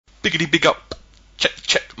Biggity big up. Check,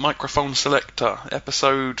 check, microphone selector.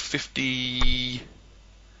 Episode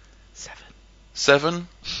 57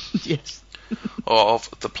 Yes. of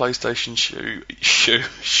the PlayStation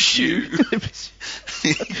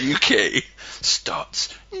UK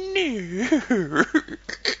starts new.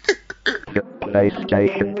 The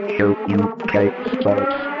PlayStation Show UK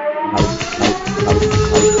starts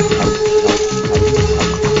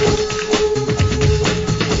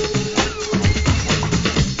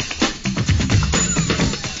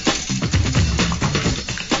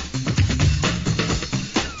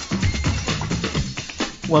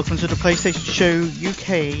Welcome to the PlayStation Show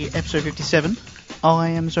UK episode 57.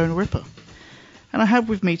 I am Zonal Ripper, and I have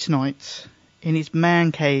with me tonight, in his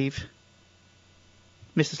man cave,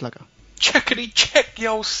 Mr. Slugger. Checkity check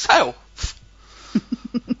yourself.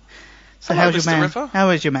 So Hello, how's your Mr. man? Ripper.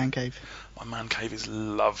 How is your man cave? My man cave is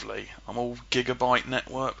lovely. I'm all gigabyte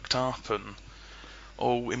networked up and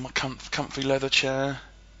all in my comfy leather chair.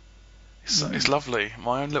 It's lovely.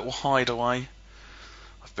 My own little hideaway.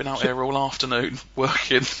 I've been out here all afternoon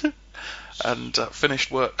working and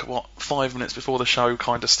finished work, 5 minutes before the show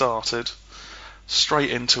kind of started.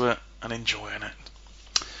 Straight into it and enjoying it. Nice.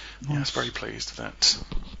 Yeah, I was very pleased with it.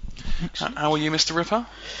 Excellent. How are you, Mr. Ripper?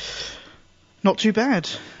 Not too bad.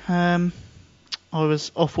 I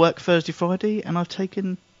was off work Thursday, Friday, and I've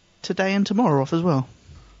taken today and tomorrow off as well.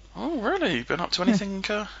 Oh, really? Been up to anything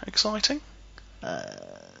exciting?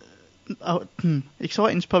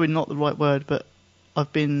 Exciting's probably not the right word, but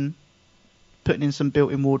I've been putting in some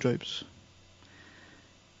built-in wardrobes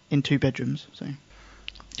in 2 bedrooms. So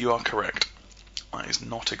You are correct. That is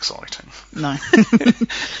not exciting. no,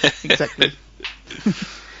 exactly.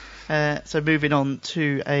 So moving on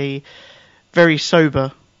to a very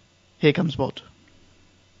sober. Here comes Bod.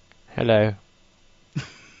 Hello.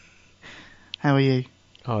 How are you?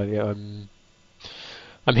 I'm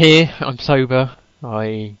here. I'm sober.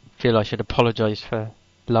 I feel I should apologise for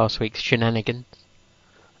last week's shenanigans.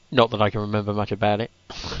 Not that I can remember much about it.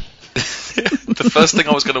 The first thing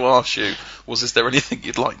I was going to ask you was, is there anything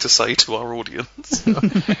you'd like to say to our audience?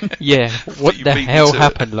 Yeah, what You the beat me hell to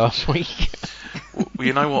happened last week? Well,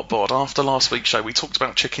 you know what, Bod? After last week's show, we talked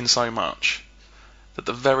about chicken so much that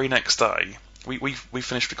the very next day, we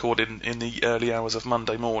finished recording in the early hours of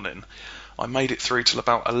Monday morning. I made it through till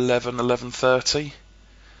about 11:30,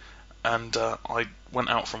 and I went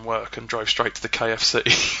out from work and drove straight to the KFC.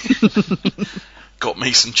 Got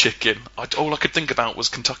me some chicken. All I could think about was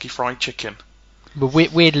Kentucky Fried Chicken. But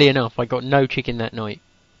weirdly enough, I got no chicken that night,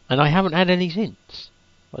 and I haven't had any since.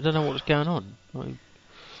 I don't know what's going on.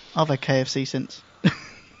 I've had KFC since.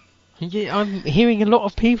 Yeah, I'm hearing a lot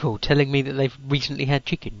of people telling me that they've recently had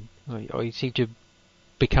chicken. I seem to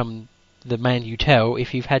become the man you tell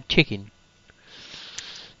if you've had chicken.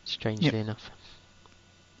 Strangely enough.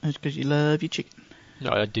 That's because you love your chicken.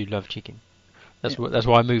 No, I do love chicken. That's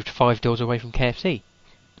why I moved 5 doors away from KFC.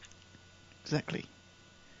 Exactly.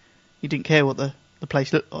 You didn't care what the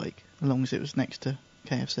place looked like, as long as it was next to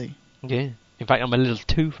KFC. Yeah. In fact, I'm a little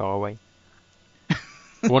too far away.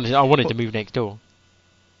 I wanted to move next door.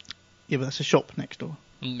 Yeah, but that's a shop next door.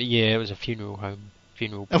 Yeah, it was a funeral parlour.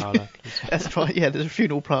 That's right, yeah, there's a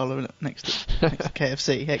funeral parlour next to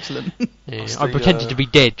KFC. Excellent. Yeah, That's I the, pretended to be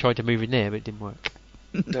dead, tried to move in there, but it didn't work.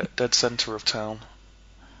 Dead centre of town.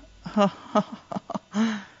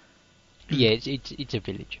 Yeah, it's a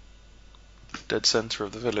village. Dead centre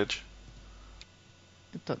of the village.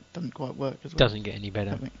 It doesn't quite work as well. Doesn't get any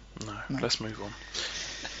better. No, No. let's move on.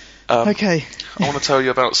 Okay. I want to tell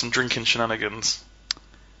you about some drinking shenanigans.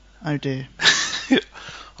 Oh dear.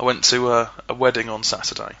 I went to a wedding on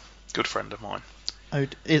Saturday. Good friend of mine.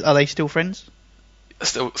 Are they still friends?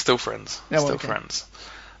 Still friends. Oh, Still okay. friends.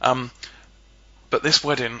 But this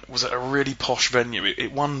wedding was at a really posh venue.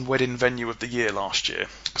 It won wedding venue of the year last year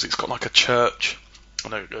because it's got like a church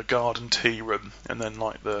and a garden tea room, and then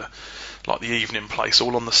like the evening place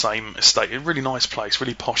all on the same estate. A really nice place,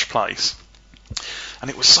 really posh place. And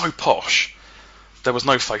it was so posh. There was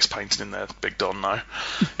no face painting in there, Big Don. No,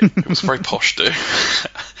 it was very posh, dude.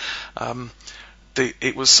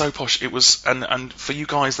 It was so posh. It was, and for you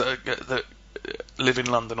guys that live in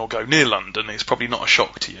London or go near London, it's probably not a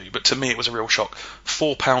shock to you, but to me it was a real shock.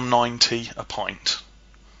 £4.90 a pint.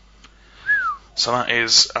 So that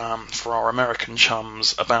is, for our American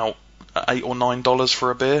chums, about $8 or $9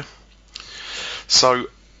 for a beer. So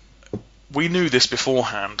we knew this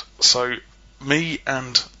beforehand. So me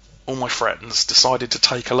and all my friends decided to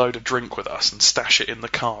take a load of drink with us and stash it in the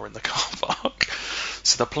car park.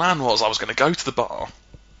 So the plan was I was going to go to the bar,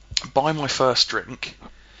 buy my first drink,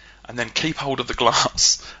 and then keep hold of the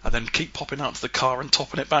glass, and then keep popping out to the car and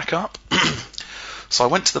topping it back up. So I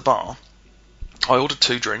went to the bar. I ordered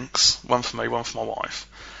 2 drinks, one for me, one for my wife.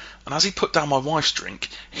 And as he put down my wife's drink,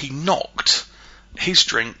 he knocked his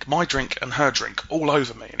drink, my drink, and her drink all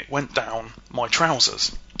over me, and it went down my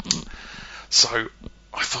trousers. So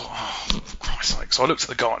I thought, oh, for Christ's sake. So I looked at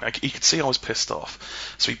the guy, and he could see I was pissed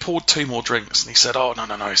off. So he poured 2 more drinks, and he said, oh, no,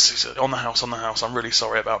 it's on the house, I'm really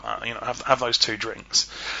sorry about that. Have those 2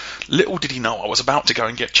 drinks. Little did he know I was about to go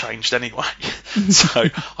and get changed anyway. So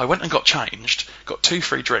I went and got changed, got 2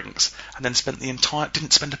 free drinks, and then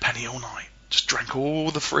didn't spend a penny all night. Just drank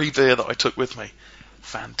all the free beer that I took with me.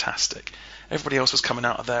 Fantastic. Everybody else was coming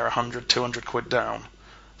out of there 100, 200 quid down.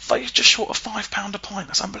 They just short of £5 a pint.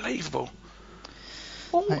 That's unbelievable.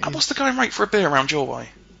 What's the going rate for a beer around your way?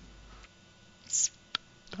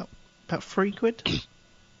 About £3.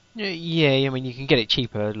 Yeah, I mean you can get it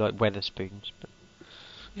cheaper, like Weatherspoons. But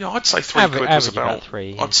yeah, I'd say £3 was about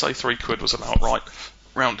 3. I'd say £3 was about right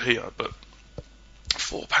round here, but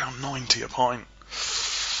 £4.90 a pint.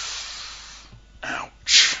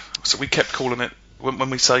 Ouch. So we kept calling it, when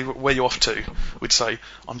we say, where you off to? We'd say,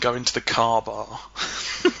 I'm going to the car bar.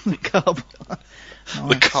 The car bar. Nice.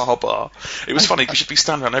 The car bar. It was funny because you'd be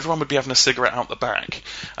standing around, everyone would be having a cigarette out the back,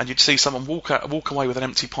 and you'd see someone walk away with an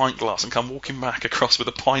empty pint glass and come walking back across with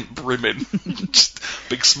a pint brimming. Just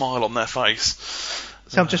big smile on their face.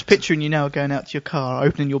 So I'm just picturing you now going out to your car,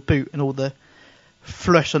 opening your boot, and all the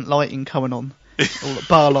fluorescent lighting coming on. All the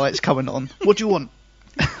bar lights coming on. What do you want?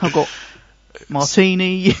 I've got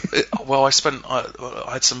martini. Well,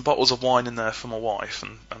 I had some bottles of wine in there for my wife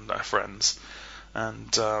and her friends,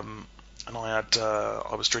 and I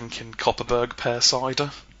was drinking Copperberg pear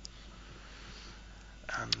cider,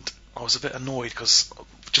 and I was a bit annoyed because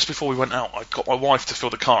just before we went out, I got my wife to fill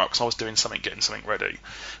the car up because I was getting something ready,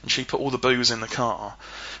 and she put all the booze in the car,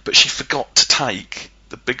 but she forgot to take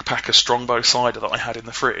the big pack of Strongbow cider that I had in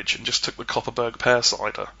the fridge and just took the Copperberg pear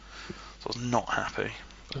cider. So I was not happy.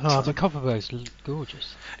 Oh, the Copperberg's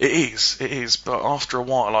gorgeous. It is, but after a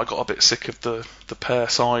while I got a bit sick of the pear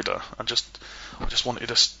cider and I just wanted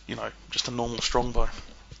just a normal Strongbow.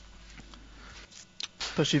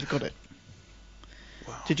 But you've got it.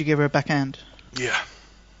 Wow. Did you give her a backhand? Yeah.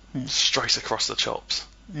 Straight across the chops.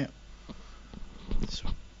 Yeah. It's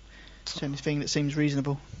the only thing that seems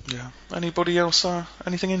reasonable. Yeah. Anybody else?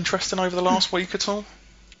 Anything interesting over the last week at all?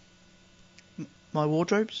 My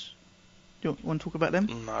wardrobes? Do you want to talk about them?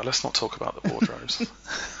 No, let's not talk about the wardrobes.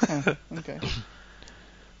 Oh, okay.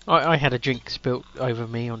 I had a drink spilt over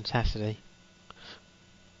me on Saturday.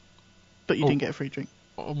 But you didn't get a free drink?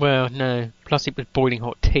 Well, no. Plus it was boiling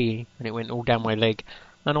hot tea, and it went all down my leg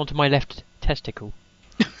and onto my left testicle.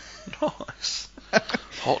 Nice.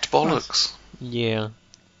 Hot bollocks. Yeah.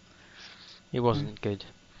 It wasn't good.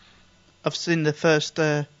 I've seen the first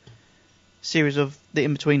series of The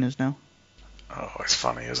In-Betweeners now. Oh, it's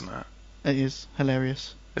funny, isn't it? It is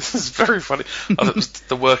hilarious. This is very funny. Oh, that was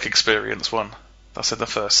the work experience one. That's in the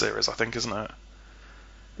first series, I think, isn't it?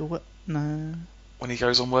 The what? No. When he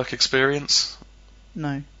goes on work experience?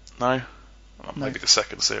 No. No? Well, No. maybe the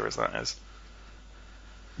second series, that is.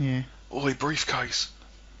 Yeah. Oi, briefcase.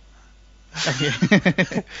 Yeah.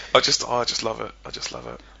 I just love it. I just love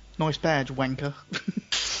it. Nice badge, wanker.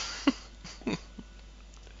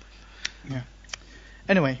 Yeah.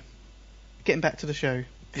 Anyway, getting back to the show.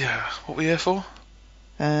 Yeah, what are we here for?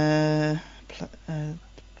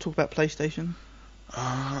 Talk about PlayStation.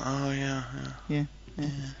 Oh, yeah. Yeah.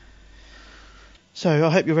 So, I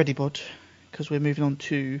hope you're ready, Bod, because we're moving on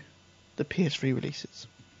to the PS3 releases.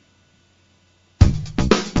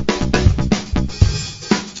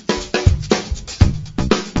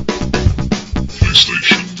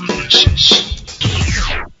 PlayStation releases.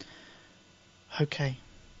 Okay.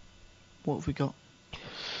 What have we got?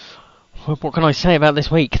 Well, what can I say about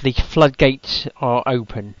this week? The floodgates are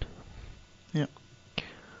open. Yep.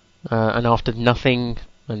 And after nothing,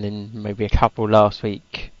 and then maybe a couple last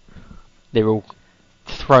week, they're all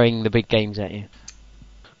throwing the big games at you.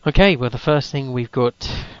 Okay, well the first thing we've got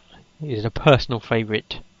is a personal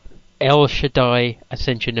favourite. El Shaddai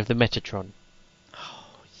Ascension of the Metatron. Oh,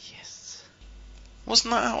 yes.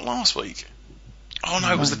 Wasn't that out last week? Oh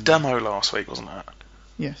no, it was the demo last week, wasn't it?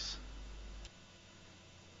 Yes.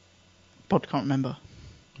 Bod can't remember.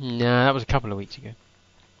 No, that was a couple of weeks ago.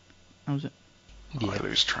 How was it? I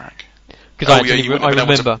lose track. Because I you wouldn't have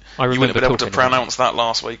been remember. You wouldn't have been able to talking about it. pronounce that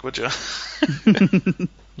last week, would you?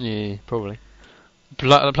 Yeah, probably.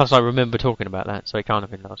 Plus, I remember talking about that, so it can't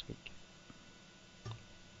have been last week.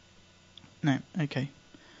 No, okay.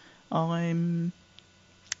 I'm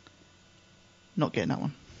not getting that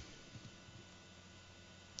one.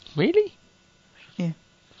 Really? Yeah.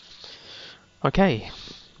 Okay.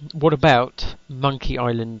 What about Monkey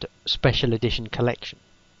Island Special Edition Collection?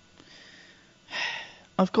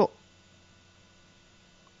 I've got.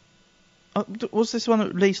 Was this one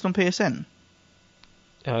released on PSN?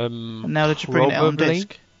 And now they're just bringing it out on Probably.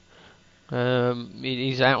 disc. It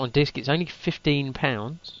is out on disc. It's only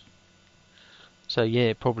 £15. So yeah,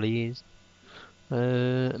 it probably is.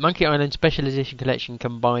 Monkey Island Special Edition Collection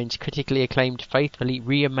combines critically acclaimed, faithfully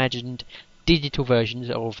reimagined digital versions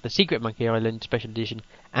of the Secret Monkey Island Special Edition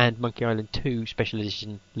and Monkey Island 2 Special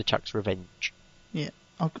Edition LeChuck's Revenge.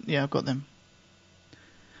 I've got them.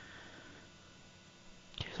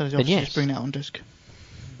 So they're Then obviously yes. just bringing it out on disc.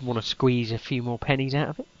 Want to squeeze a few more pennies out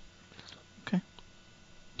of it? Okay.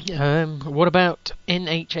 What about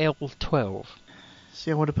NHL 12?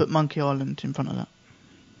 See, I would have put Monkey Island in front of that.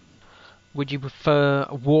 Would you prefer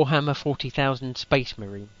Warhammer 40,000 Space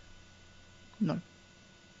Marine? No.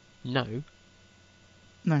 No.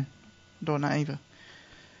 No. I don't want that either.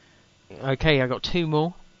 Okay, I got two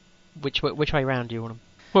more. Which way round do you want them?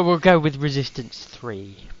 Well, we'll go with Resistance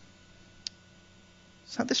 3.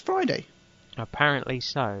 Is that this Friday? Apparently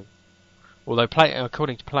so. Although,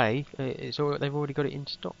 according to Play, they've already got it in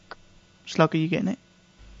stock. Slug, are you getting it?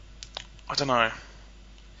 I don't know.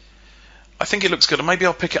 I think it looks good, and maybe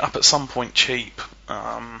I'll pick it up at some point cheap.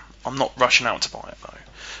 I'm not rushing out to buy it though.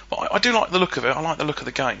 But I do like the look of it. I like the look of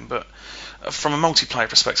the game, but from a multiplayer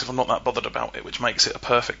perspective, I'm not that bothered about it, which makes it a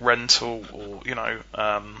perfect rental or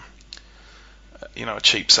a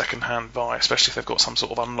cheap second-hand buy, especially if they've got some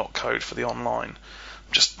sort of unlock code for the online.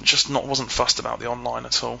 Wasn't fussed about the online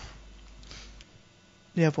at all.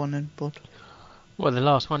 The other one then, Bod. Well, the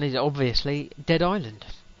last one is obviously Dead Island.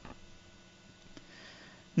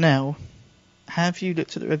 Now, have you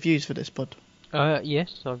looked at the reviews for this, Bod?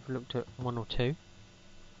 Yes, I've looked at one or two.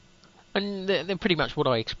 And they're pretty much what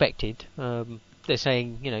I expected. They're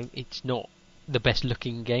saying, it's not the best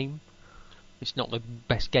looking game. It's not the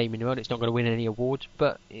best game in the world. It's not going to win any awards,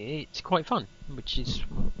 but it's quite fun, which is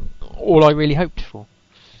all I really hoped for.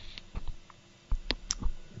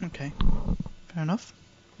 Okay, fair enough.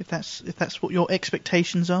 If that's what your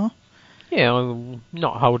expectations are. Yeah, I'm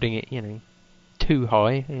not holding it, too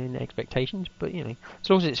high in expectations, but as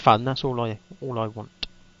long as it's fun, that's all I want.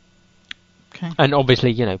 Okay. And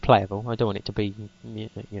obviously, playable. I don't want it to be,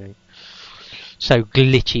 so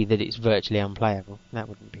glitchy that it's virtually unplayable. That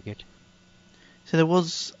wouldn't be good. So there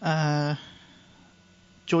was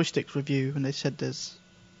joysticks review, and they said it's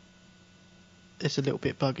a little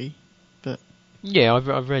bit buggy, but yeah,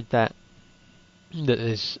 I've read that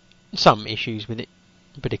there's some issues with it,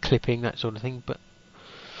 a bit of clipping, that sort of thing, but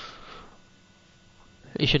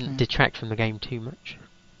it shouldn't detract from the game too much.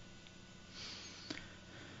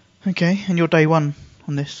 Okay, and you're day one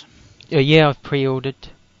on this? Yeah, I've pre-ordered.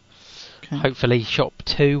 Okay. Hopefully Shop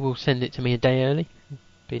 2 will send it to me a day early.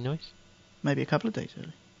 Be nice. Maybe a couple of days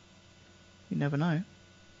early. You never know.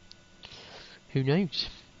 Who knows?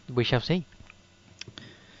 We shall see.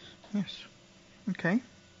 Yes. Okay.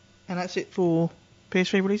 And that's it for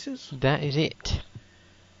PS3 releases? That is it.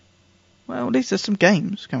 Well, at least there's some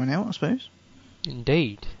games coming out, I suppose.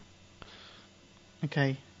 Indeed.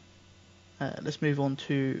 Okay. Let's move on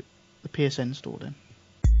to the PSN store then.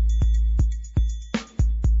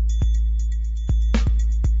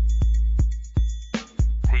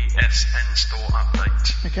 PSN store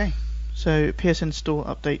update. Okay. So, PSN store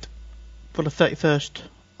update for the 31st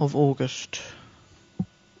of August.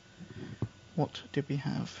 What did we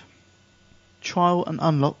have? Trial and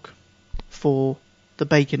unlock for the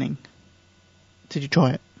baconing. Did you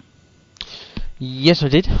try it? Yes, I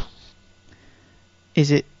did.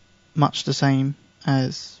 Is it much the same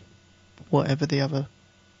as whatever the other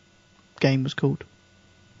game was called?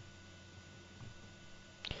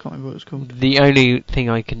 Can't remember what it was called. The only thing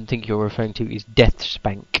I can think you're referring to is Death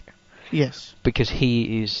Spank, Yes. because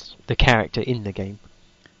he is the character in the game.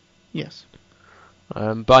 Yes.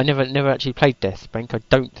 But I never actually played Death Spank. I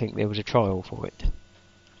don't think there was a trial for it.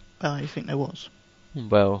 I think there was.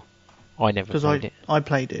 Well, I never played it. I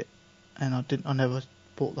played it, and I never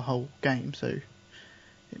bought the whole game, so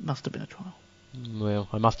it must have been a trial. Well,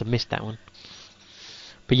 I must have missed that one.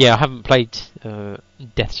 But yeah, I haven't played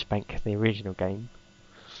Death Spank, the original game.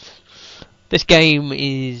 This game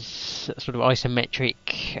is sort of isometric,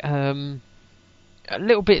 a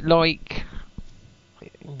little bit like,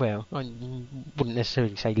 well, I wouldn't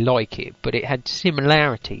necessarily say like it, but it had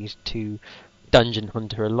similarities to Dungeon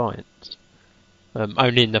Hunter Alliance.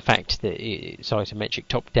 Only in the fact that it's isometric,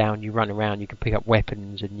 top down, you run around, you can pick up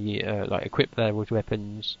weapons and you equip those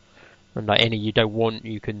weapons, and any you don't want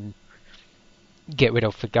you can get rid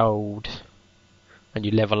of for gold, and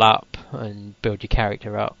you level up and build your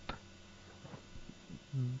character up.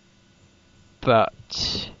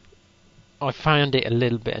 but I found it a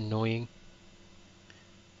little bit annoying.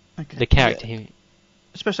 Okay. The character.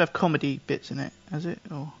 It's supposed to have comedy bits in it, has it?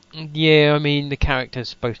 Or Yeah, I mean the character's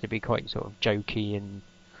supposed to be quite sort of jokey, and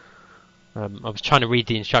I was trying to read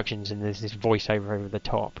the instructions, and there's this voiceover over the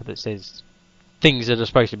top that says things that are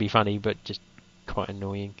supposed to be funny but just quite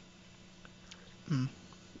annoying. Hmm.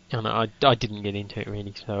 And I didn't get into it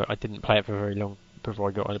really, so I didn't play it for very long before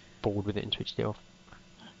I got bored with it and switched it off.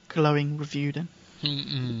 glowing review then.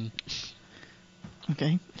 Mm-mm.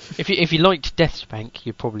 Okay. If you liked Deathspank,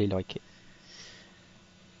 you'd probably like it.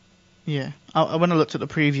 Yeah. When I looked at the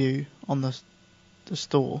preview on the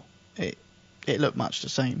store, it looked much the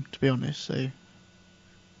same, to be honest. So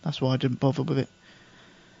that's why I didn't bother with it.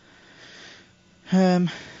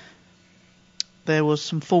 There was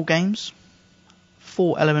some full games.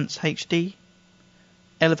 4 Elements HD,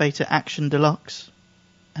 Elevator Action Deluxe,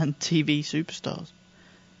 and TV Superstars.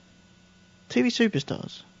 TV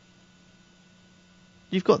Superstars?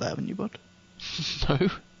 You've got that, haven't you, bud? No.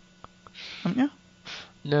 Haven't you?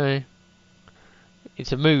 No.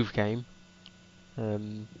 It's a move game,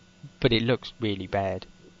 but it looks really bad.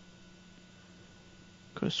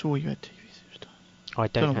 Could have swore you had TV Superstars. I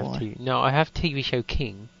don't Don't know have why. TV. No, I have TV show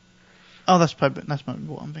King, Oh, that's probably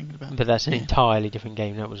what I'm thinking about. but that's an Yeah. entirely different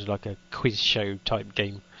game. That was like a quiz show type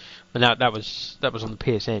game, and that was on the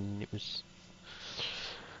PSN. It was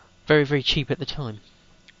very, very cheap at the time.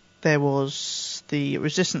 There was the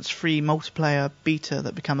Resistance 3 multiplayer beta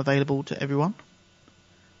that became available to everyone.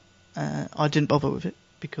 I didn't bother with it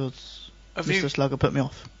because Have Mr. you Slugger put me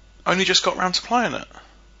off. only just got round to playing it?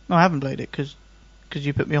 No, I haven't played it because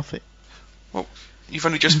you put me off it. Well, you've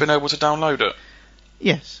only just been able to download it.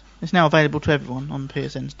 Yes, it's now available to everyone on the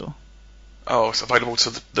PSN store. Oh, it's available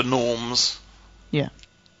to the norms. Yeah.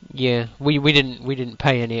 Yeah, we didn't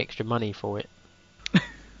pay any extra money for it.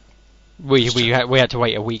 we had to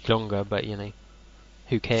wait a week longer, but you know,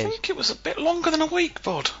 who I cares? think it was a bit longer than a week,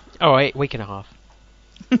 Bod. All right, week and a half.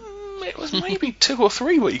 It was maybe 2 or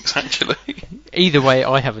 3 weeks, actually. Either way,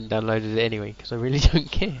 I haven't downloaded it anyway because I really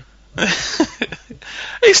don't care.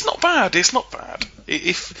 It's not bad. It's not bad.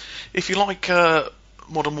 If you like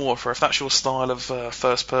Modern Warfare, if that's your style of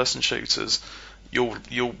first-person shooters,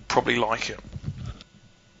 you'll probably like it.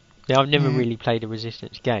 Yeah, I've never really played a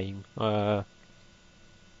Resistance game.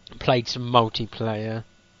 Played some multiplayer.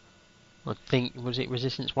 I think, was it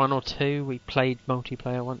Resistance 1 or 2? We played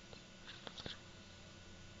multiplayer once.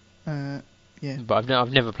 Yeah. But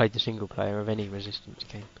I've never played the single player of any Resistance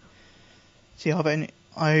game. See, I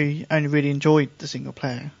only really enjoyed the single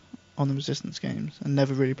player on the Resistance games and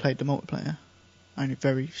never really played the multiplayer. Only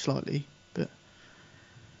very slightly, but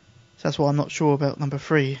so that's why I'm not sure about number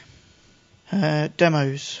 3.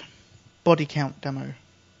 Demos. Body count demo.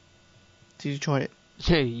 Did you try it?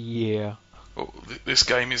 Yeah. Well, this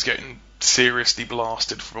game is getting seriously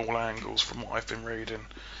blasted from all angles, from what I've been reading.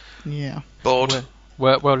 Yeah. Bod.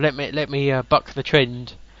 Well, let me buck the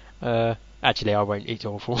trend. Actually, I won't. It's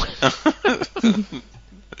awful.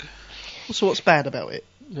 So what's bad about it?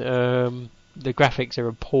 The graphics are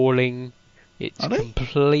appalling. It's Are they?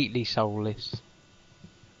 completely soulless.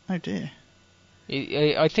 Oh dear.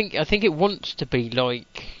 I think it wants to be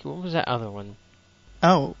like, what was that other one?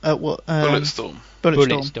 Oh, what? Bulletstorm.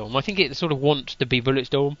 Bulletstorm. I think it sort of wants to be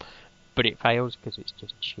Bulletstorm, but it fails because it's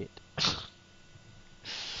just shit.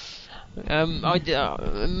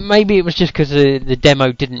 Maybe it was just because the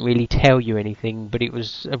demo didn't really tell you anything, but it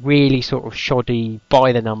was a really sort of shoddy,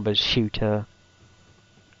 by the numbers shooter,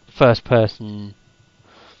 first person.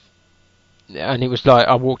 And it was like,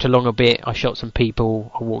 I walked along a bit, I shot some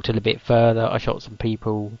people, I walked a little bit further, I shot some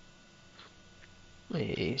people.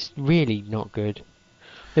 It's really not good.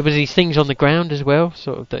 There was these things on the ground as well,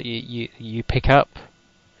 sort of, that you pick up.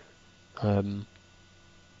 But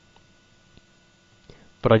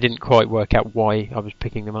I didn't quite work out why I was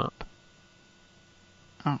picking them up.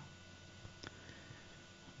 Oh.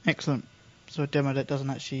 Excellent. So a demo that doesn't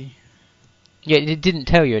actually... Yeah, it didn't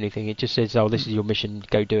tell you anything, it just says, oh, this is your mission,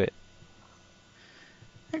 go do it.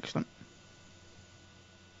 Excellent.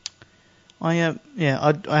 I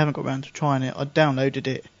haven't got around to trying it. I downloaded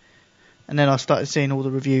it, and then I started seeing all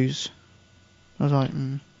the reviews. I was like,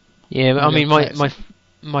 Yeah, I mean,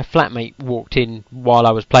 my flatmate walked in while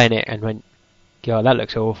I was playing it and went, God, that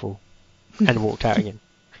looks awful, and walked out again.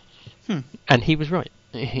 And he was right.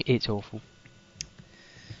 It's awful.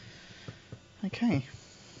 Okay.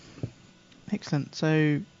 Excellent.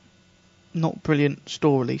 So, not brilliant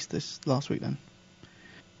store release this last week then.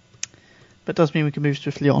 But does mean we can move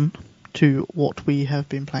swiftly on to what we have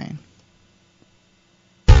been playing.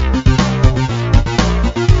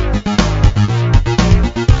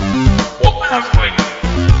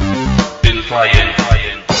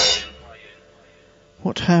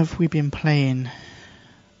 What have we been playing?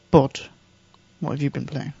 Bod, what have you been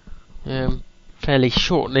playing? Fairly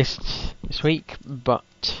short list this week,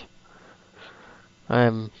 but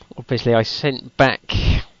obviously I sent back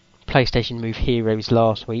PlayStation Move Heroes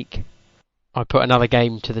last week. I put another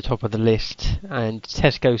game to the top of the list, and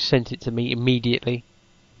Tesco sent it to me immediately.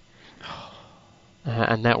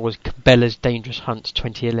 And that was Cabela's Dangerous Hunts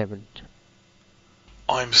 2011.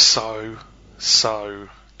 I'm so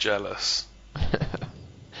jealous.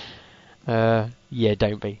 Yeah,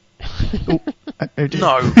 don't be. Oh dear.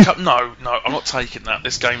 No, I'm not taking that.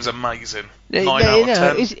 This game's amazing. 9 out of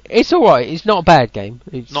 10. It's alright, it's not a bad game.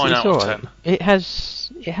 It's 9 out of 10. It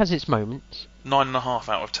has its moments. 9.5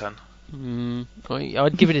 out of 10.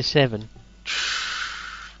 I'd give it a 7.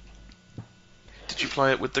 Did you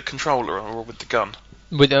play it with the controller or with the gun?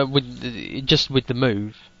 Just with the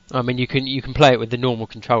move. I mean, you can play it with the normal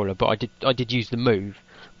controller, but I did use the move,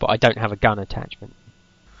 but I don't have a gun attachment.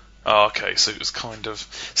 Oh, okay, so it was kind of...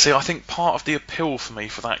 See, I think part of the appeal for me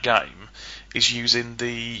for that game is using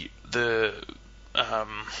the I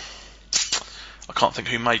can't think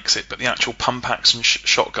who makes it, but the actual pump action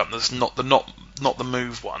shotgun. There's not the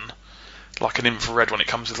move one, like an infrared one. It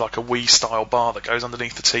comes with like a Wii style bar that goes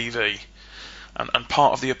underneath the TV. And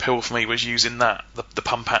part of the appeal for me was using that, the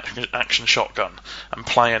pump action shotgun, and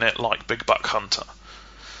playing it like Big Buck Hunter.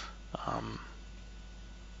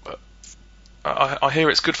 But I hear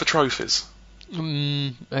it's good for trophies.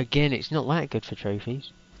 Again, it's not that good for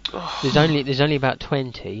trophies. There's only about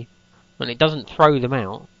 20, and it doesn't throw them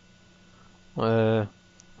out. I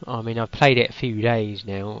mean, I've played it a few days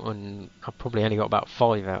now, and I've probably only got about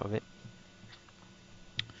 5 out of it.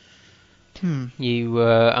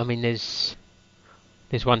 I mean, there's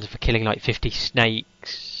ones for killing like 50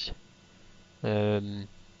 snakes. The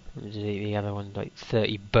other one, like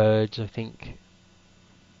 30 birds, I think.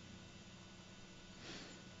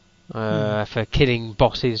 For killing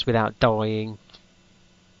bosses without dying.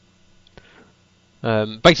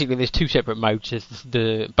 Basically, there's 2 separate modes. There's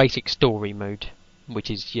the basic story mode,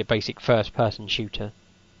 which is your basic first-person shooter,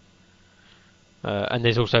 and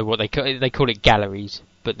there's also what they call it galleries.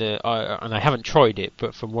 But and I haven't tried it,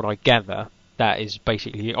 but from what I gather, that is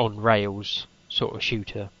basically on rails sort of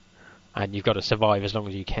shooter, and you've got to survive as long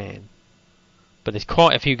as you can. But there's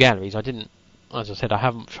quite a few galleries. As I said, I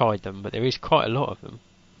haven't tried them, but there is quite a lot of them,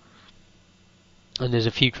 and there's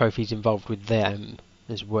a few trophies involved with them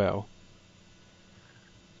as well.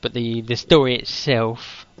 But the story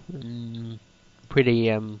itself,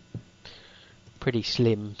 pretty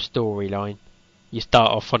slim storyline. You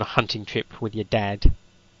start off on a hunting trip with your dad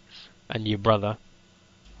and your brother,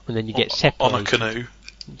 and then you get separated. On a canoe?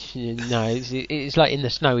 No, it's like in the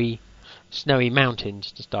snowy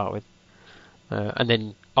mountains to start with, and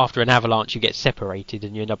then after an avalanche you get separated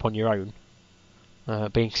and you end up on your own,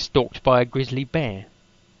 being stalked by a grizzly bear.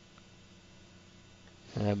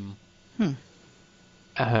 And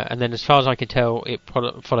then, as far as I can tell, it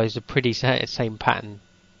follows a pretty same pattern,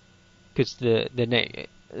 because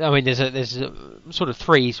there's a sort of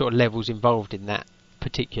 3 sort of levels involved in that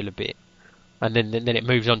particular bit, and then it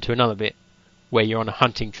moves on to another bit where you're on a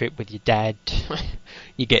hunting trip with your dad.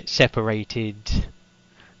 You get separated,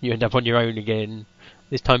 you end up on your own again.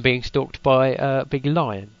 This time being stalked by a big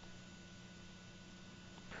lion.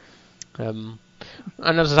 And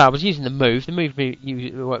as I say, I was using the move. The move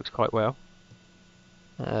works quite well.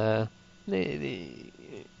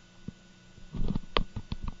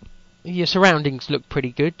 Your surroundings look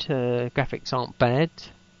pretty good. Graphics aren't bad.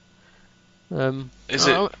 Is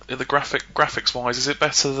it the graphics wise? Is it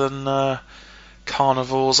better than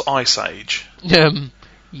Carnival's Ice Age?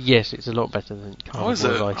 Yes, it's a lot better than Carnival's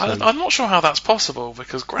Ice Age. I'm not sure how that's possible,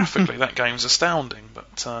 because graphically that game's astounding.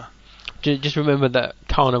 But just remember that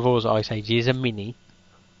Carnival's Ice Age is a mini.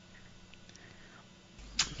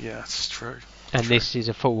 Yeah, it's true. And this is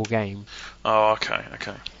a full game. Oh, okay.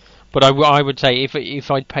 But I would say if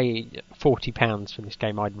I'd paid £40 for this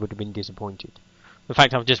game, I would have been disappointed. The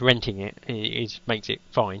fact I'm just renting it makes it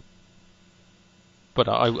fine. But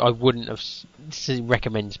I wouldn't have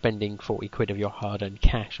recommend spending £40 of your hard-earned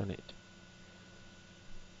cash on it.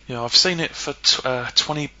 Yeah, I've seen it for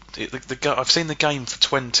 20. I've seen the game for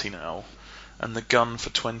 20 now, and the gun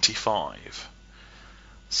for 25.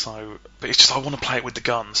 So, but it's just I want to play it with the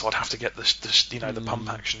gun, so I'd have to get the pump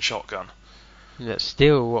action shotgun. That's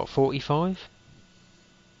still what, 45?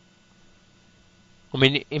 I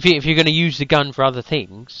mean, if you're going to use the gun for other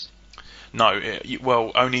things. No,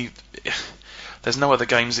 only there's no other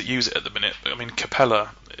games that use it at the minute. I mean, Capella's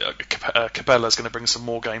going to bring some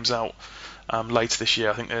more games out later this year.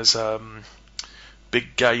 I think there's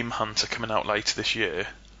big game hunter coming out later this year.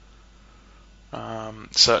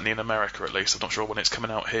 Certainly in America, at least. I'm not sure when it's coming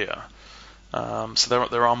out here. So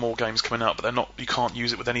there are more games coming out, but they're not. You can't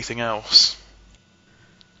use it with anything else.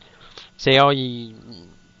 See, at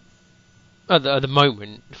the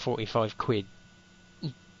moment, £45,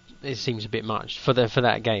 it seems a bit much for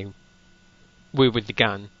that game. We're with the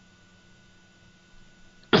gun.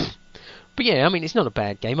 But yeah, I mean, it's not a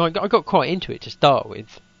bad game. I got quite into it to start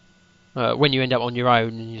with. When you end up on your own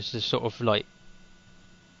and you're just sort of like,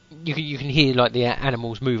 you can hear like the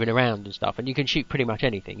animals moving around and stuff, and you can shoot pretty much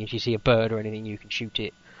anything. If you see a bird or anything, you can shoot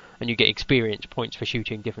it, and you get experience points for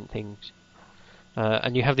shooting different things.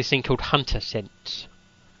 And you have this thing called hunter sense,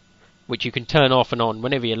 which you can turn off and on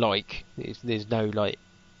whenever you like. There's no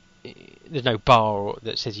bar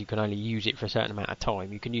that says you can only use it for a certain amount of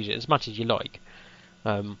time. You can use it as much as you like.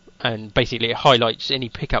 And basically it highlights any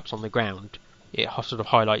pickups on the ground. It sort of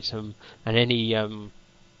highlights them, and any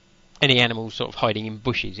animals sort of hiding in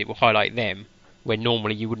bushes, it will highlight them where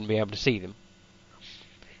normally you wouldn't be able to see them.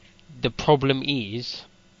 The problem is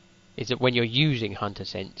that when you're using hunter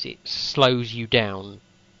sense, it slows you down,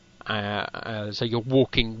 so you're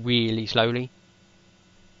walking really slowly,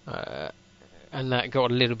 and that got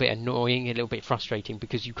a little bit annoying, a little bit frustrating,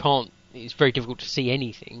 because you can't. It's very difficult to see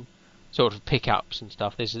anything, sort of pickups and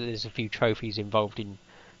stuff. There's a few trophies involved in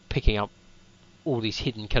picking up all these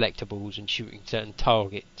hidden collectibles and shooting certain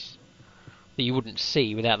targets that you wouldn't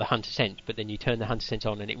see without the hunter sense, but then you turn the hunter sense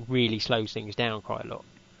on and it really slows things down quite a lot,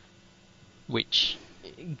 which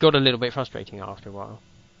got a little bit frustrating after a while.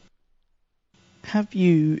 Have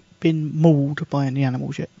you been mauled by any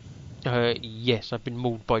animals yet? Yes, I've been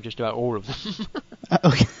mauled by just about all of them.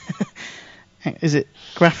 Okay. Is it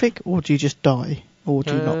graphic, or do you just die, or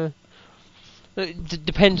do you not? It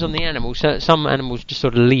depends on the animal. So some animals just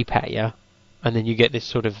sort of leap at you, and then you get this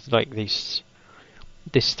sort of like this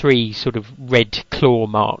 3 sort of red claw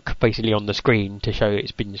mark basically on the screen to show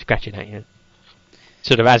it's been scratching at you,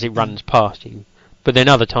 sort of as it runs past you. But then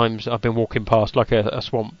other times I've been walking past like a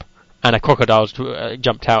swamp, and a crocodile's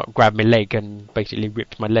jumped out, grabbed my leg, and basically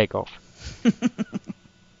ripped my leg off.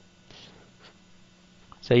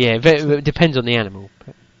 So yeah, it depends on the animal.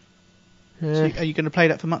 But, so are you going to play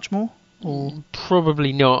that for much more? Or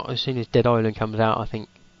probably not. As soon as Dead Island comes out, I think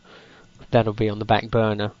that'll be on the back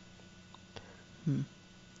burner.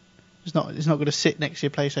 It's not going to sit next to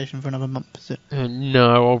your PlayStation for another month, is it?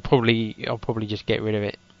 No, I'll probably just get rid of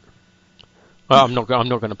it. Well, I'm not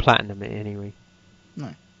going to platinum it anyway.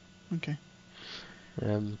 No. Okay.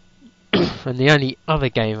 And the only other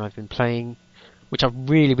game I've been playing, which I've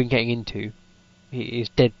really been getting into, is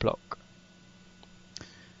Dead Block.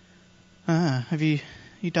 Have you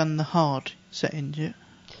done the hard settings yet?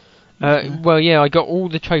 Well, yeah, I got all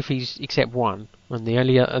the trophies except one, and the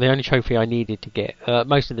only trophy I needed to get.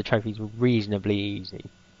 Most of the trophies were reasonably easy,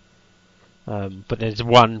 but there's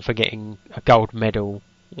one for getting a gold medal,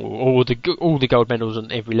 or all the gold medals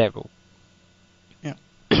on every level. Yeah.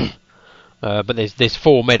 But there's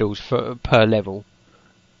 4 medals per level.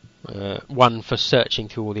 One for searching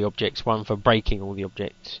through all the objects, one for breaking all the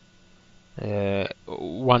objects,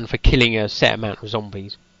 one for killing a set amount of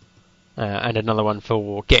zombies, and another one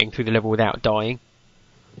for getting through the level without dying.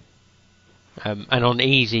 And on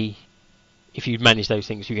easy, if you manage those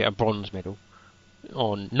things, you get a bronze medal.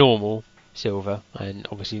 On normal, silver, and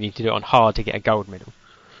obviously you need to do it on hard to get a gold medal.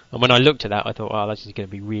 And when I looked at that, I thought, this is going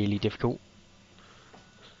to be really difficult.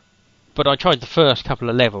 But I tried the first couple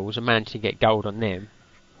of levels and managed to get gold on them.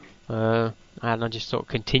 And I just sort of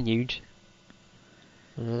continued.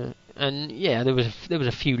 And yeah, there was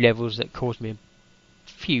a few levels that caused me a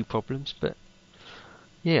few problems, but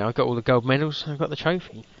yeah, I got all the gold medals. I got the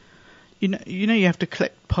trophy. You know, you have to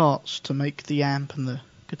collect parts to make the amp and the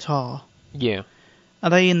guitar. Yeah. Are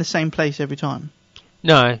they in the same place every time?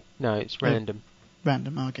 No, it's random.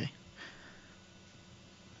 Random, okay.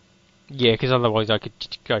 Yeah, because otherwise I could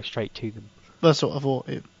just go straight to them. That's what I thought.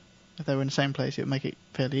 If they were in the same place, it would make it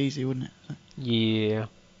fairly easy, wouldn't it? So. Yeah.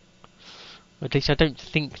 At least I don't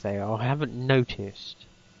think they are. I haven't noticed.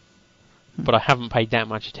 But I haven't paid that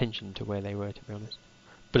much attention to where they were, to be honest.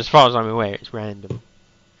 But as far as I'm aware, it's random.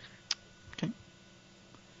 Okay.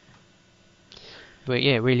 But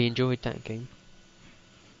yeah, really enjoyed that game.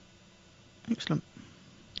 Excellent.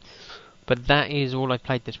 But that is all I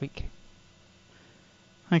played this week.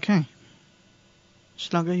 Okay.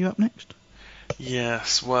 Slugger, you up next?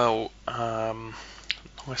 Yes, well,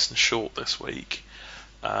 nice and short this week.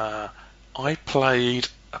 I played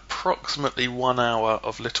approximately 1 hour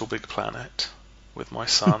of Little Big Planet with my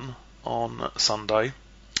son on Sunday,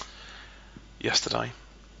 yesterday,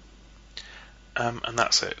 and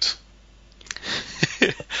that's it.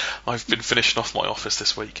 I've been finishing off my office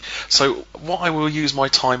this week. So what I will use my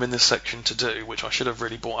time in this section to do, which I should have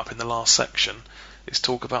really brought up in the last section, is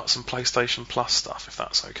talk about some PlayStation Plus stuff, if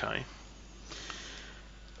that's okay.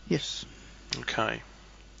 Yes. Okay.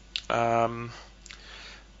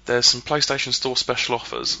 There's some PlayStation Store special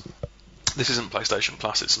offers. This isn't PlayStation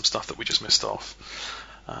Plus, it's some stuff that we just missed off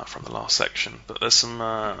from the last section. But there's some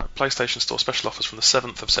PlayStation Store special offers from the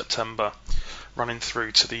 7th of September running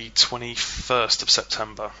through to the 21st of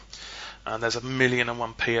September. And there's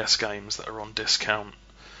 1,000,001 PS games that are on discount.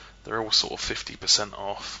 They're all sort of 50%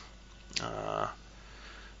 off.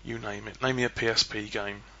 You name it. Name me a PSP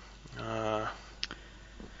game.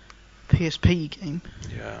 PSP game?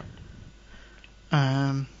 Yeah.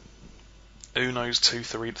 Um, Uno's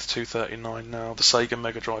 239 now. The Sega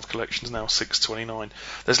Mega Drive collection is now 629.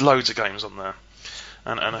 There's loads of games on there,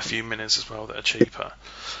 and a few minis as well that are cheaper.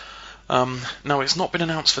 Now it's not been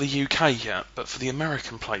announced for the UK yet, but for the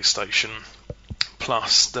American PlayStation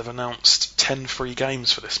Plus, they've announced 10 free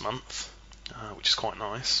games for this month, which is quite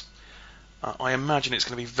nice. I imagine it's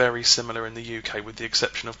going to be very similar in the UK, with the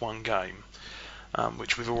exception of one game,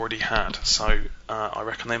 which we've already had. So I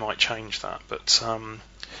reckon they might change that, but.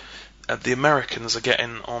 The Americans are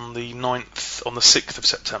getting on the 6th of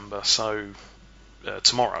September, so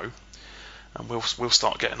tomorrow, and we'll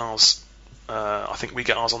start getting ours. I think we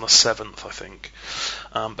get ours on the 7th, I think.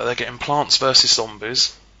 But they're getting Plants vs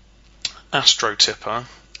Zombies, Astro Tipper,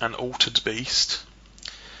 and Altered Beast.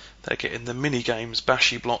 They're getting the mini games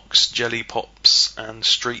Bashy Blocks, Jelly Pops, and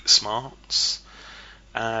Street Smarts.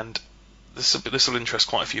 And this will interest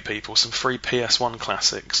quite a few people. Some free PS1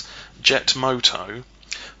 classics: Jet Moto,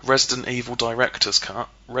 Resident Evil Director's Cut,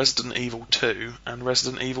 Resident Evil 2, and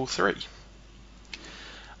Resident Evil 3.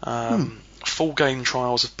 Full game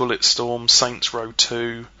trials of Bulletstorm, Saints Row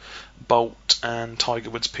 2, Bolt, and Tiger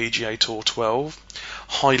Woods PGA Tour 12.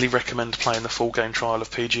 Highly recommend playing the full game trial of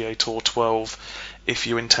PGA Tour 12 if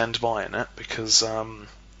you intend buying it, because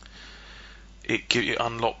it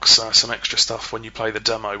unlocks some extra stuff when you play the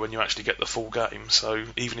demo when you actually get the full game. So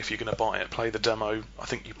even if you're going to buy it, play the demo. I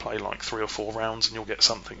think you play like 3 or 4 rounds and you'll get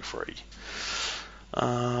something free.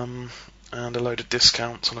 And a load of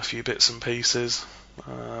discounts on a few bits and pieces.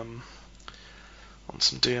 On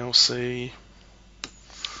some DLC.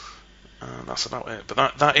 And that's about it.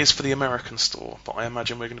 But that is for the American store. But I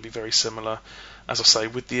imagine we're going to be very similar, as I say,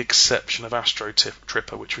 with the exception of Astro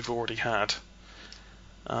Tripper, which we've already had.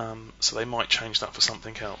 So they might change that for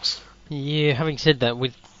something else. Yeah, having said that,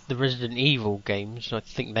 with the Resident Evil games, I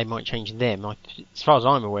think they might change them. As far as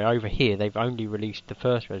I'm aware, over here they've only released the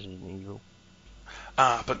first Resident Evil.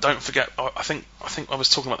 But don't forget, I think I was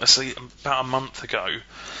talking about this about a month ago.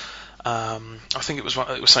 I think it was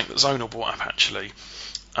something that Zonal brought up actually.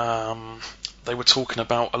 They were talking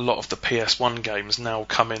about a lot of the PS1 games now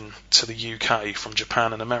coming to the UK from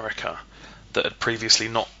Japan and America that had previously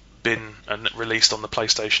not been released on the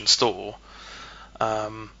PlayStation Store.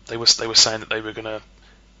 They were saying that they were going to,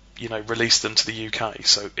 release them to the UK.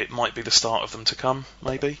 So it might be the start of them to come,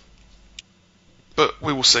 maybe. But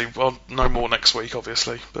we will see. Well, no more next week,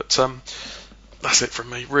 obviously. But that's it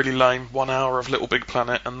from me. Really lame. 1 hour of Little Big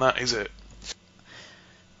Planet, and that is it.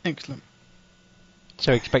 Excellent.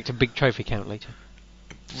 So expect a big trophy count later.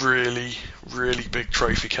 Really, really big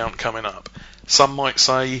trophy count coming up. Some might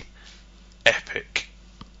say epic.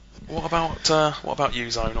 What about you,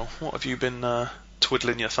 Zonal? What have you been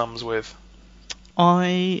twiddling your thumbs with?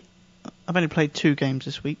 I've only played 2 games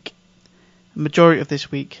this week. The majority of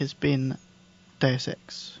this week has been Deus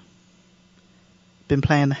Ex. Been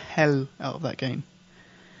playing the hell out of that game.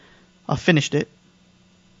 I finished it.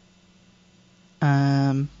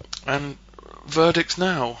 And verdicts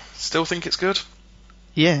now? Still think it's good?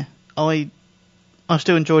 Yeah, I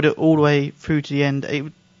still enjoyed it all the way through to the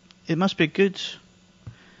end. It must be a good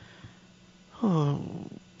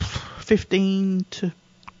 15 to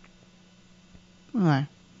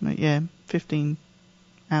 15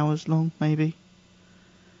 hours long maybe.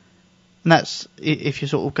 And that's if you're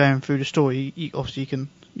sort of going through the story. Obviously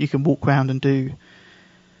you can walk around and do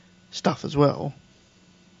stuff as well.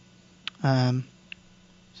 So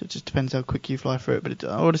it just depends how quick you fly through it. But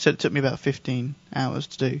I would have said it took me about 15 hours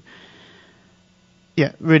to do.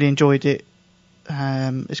 Yeah, really enjoyed it.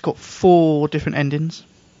 It's got 4 different endings,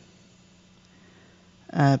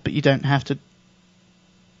 but you don't have to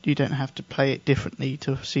play it differently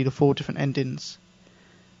to see the 4 different endings.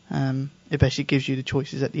 It basically gives you the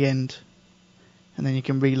choices at the end, and then you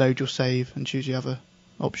can reload your save and choose the other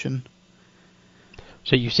option.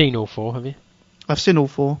 So you've seen all 4, have you? I've seen all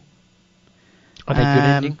 4. Are they good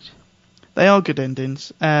endings? They are good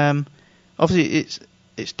endings. Obviously,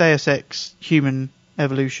 it's Deus Ex Human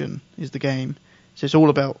Evolution is the game. So it's all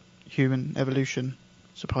about human evolution,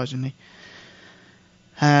 surprisingly.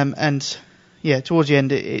 And yeah, towards the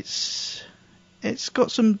end, it's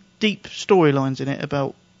got some deep storylines in it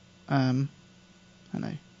about I don't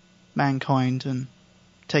know, mankind and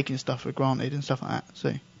taking stuff for granted and stuff like that.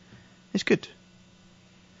 So it's good.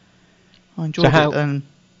 I enjoyed it.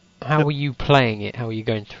 How were you playing it? How were you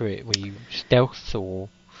going through it? Were you stealth or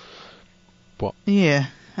what? Yeah.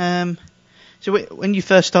 So when you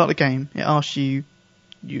first start the game, it asks you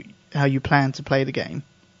how you plan to play the game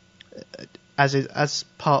as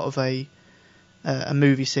part of a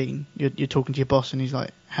movie scene. You're talking to your boss, and he's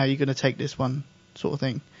like, "How are you going to take this one?" sort of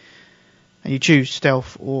thing. And you choose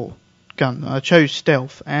stealth or gun. I chose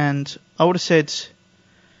stealth, and I would have said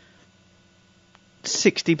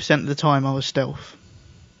 60% of the time I was stealth.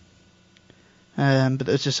 But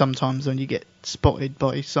there's just sometimes when you get spotted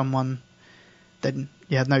by someone, then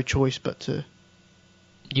you have no choice but to...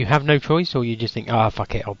 You have no choice, or you just think,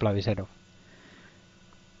 fuck it, I'll blow his head off?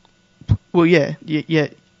 Well, yeah.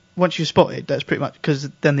 Once you're spotted, that's pretty much... Because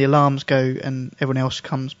then the alarms go and everyone else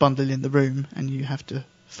comes bundling in the room and you have to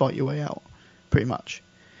fight your way out, pretty much.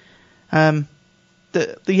 The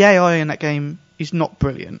AI in that game is not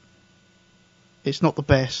brilliant. It's not the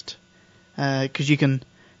best. Because you can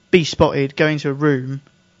be spotted, go into a room,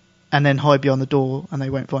 and then hide behind the door and they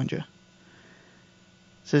won't find you.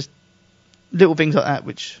 So there's little things like that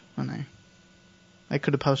which, I don't know, they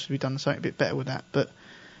could have possibly done something a bit better with that, but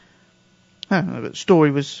I don't know, but the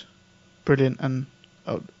story was brilliant, and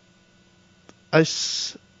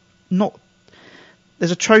there's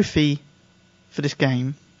a trophy for this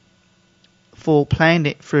game for playing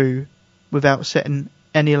it through without setting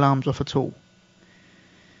any alarms off at all.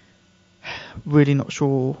 Really not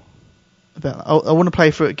sure about that. I want to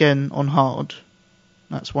play through it again on hard.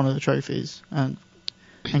 That's one of the trophies, and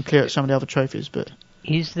clear out some of the other trophies. But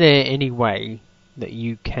is there any way that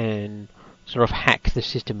you can sort of hack the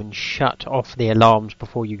system and shut off the alarms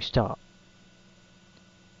before you start?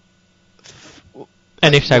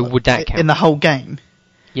 And if so, would that count? In the whole game?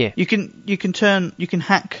 Yeah. You can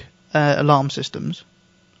hack alarm systems.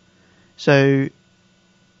 So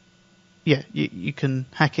yeah, you can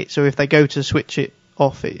hack it. So if they go to switch it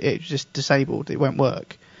off, it's just disabled. It won't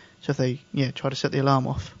work. So if they try to set the alarm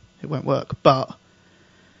off, it won't work. But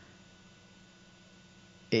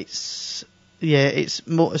it's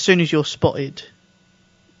more, as soon as you're spotted,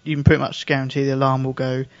 you can pretty much guarantee the alarm will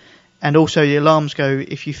go. And also the alarms go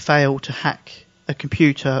if you fail to hack a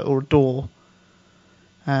computer or a door.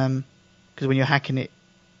 Because when you're hacking it,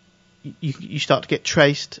 you start to get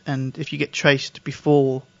traced, and if you get traced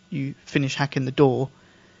before you finish hacking the door,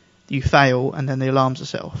 you fail, and then the alarms are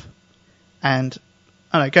set off. And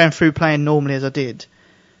I don't know, going through playing normally as I did,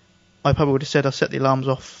 I probably would have said I set the alarms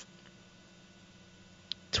off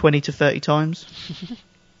 20 to 30 times.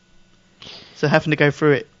 So having to go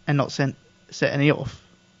through it and not set any off,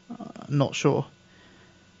 I'm not sure.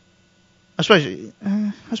 I suppose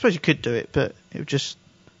you could do it, but it would just...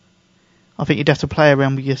 I think you'd have to play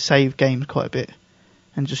around with your save games quite a bit,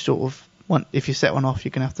 and just sort of... if you set one off, you're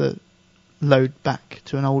going to have to load back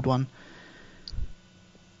to an old one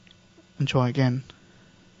and try again.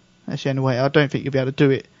 That's the only way. I don't think you'll be able to do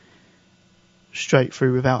it straight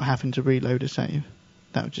through without having to reload a save.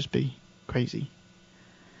 That would just be crazy.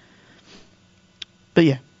 But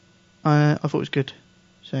yeah, I thought it was good.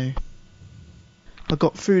 So I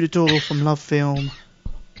got through the door from Love Film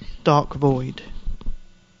Dark Void.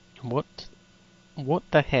 What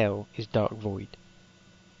the hell is Dark Void?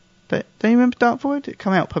 Don't you remember Dark Void? It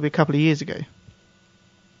came out probably a couple of years ago.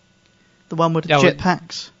 The one with the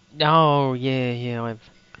jetpacks. Oh, yeah, I have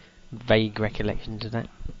vague recollections of that.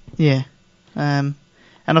 Yeah. And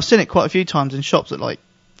I've seen it quite a few times in shops at like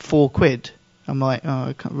 £4. I'm like,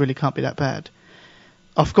 it really can't be that bad.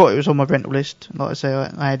 I forgot it was on my rental list. Like I say,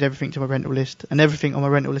 I had everything to my rental list, and everything on my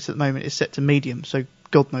rental list at the moment is set to medium, so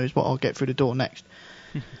God knows what I'll get through the door next.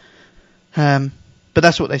 But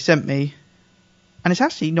that's what they sent me, and it's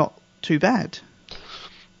actually not too bad.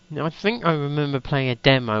 I think I remember playing a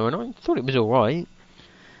demo, and I thought it was alright.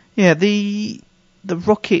 Yeah, the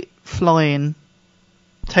rocket flying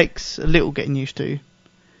takes a little getting used to,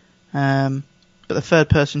 but the third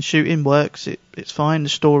person shooting works. It's fine. The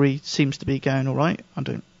story seems to be going alright.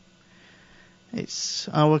 The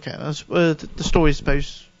story, I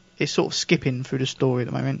suppose, it's sort of skipping through the story at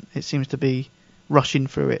the moment. It seems to be rushing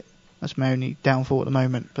through it. That's my only downfall at the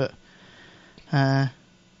moment. But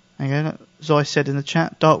again, as I said in the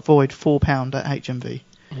chat, Dark Void £4 at HMV.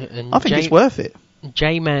 I think it's worth it.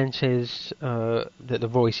 J-Man says that the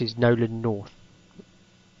voice is Nolan North.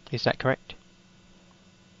 Is that correct?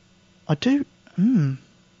 I do.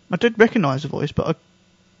 I did recognise the voice, but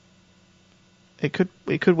it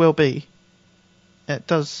could well be. It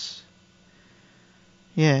does.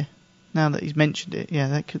 Yeah. Now that he's mentioned it,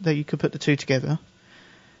 yeah, that you could put the two together.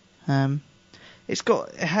 It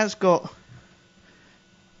has got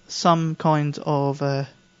some kind of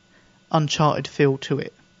Uncharted feel to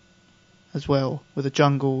it as well, with the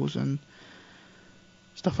jungles and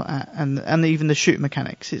stuff like that, and even the shooting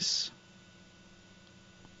mechanics.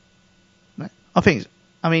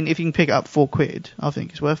 I mean, if you can pick it up £4, I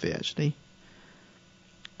think it's worth it actually.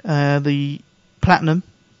 The platinum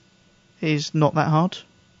is not that hard.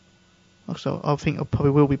 So I think I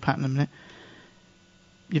probably will be platinum in it.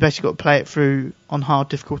 You basically got to play it through on hard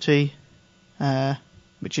difficulty,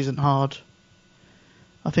 which isn't hard.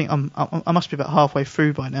 I think I must be about halfway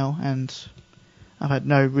through by now, and I've had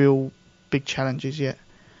no real big challenges yet.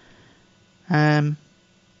 And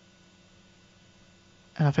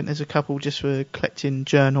I think there's a couple just for collecting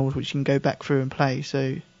journals, which you can go back through and play. So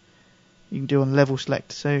you can do on level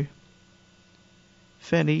select. So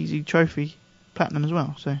fairly easy trophy platinum as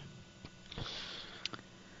well. So.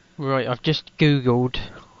 Right, I've just googled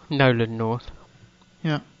Nolan North.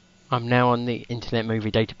 Yeah. I'm now on the Internet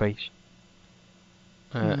Movie Database.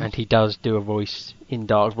 And he does do a voice in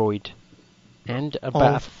Dark Void. And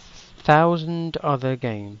about 1,000 other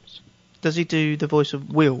games. Does he do the voice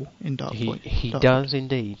of Will in Dark Void? He does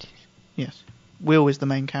indeed. Yes. Will is the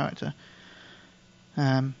main character.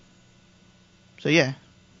 So yeah.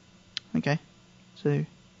 Okay. So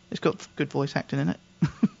it's got good voice acting in it.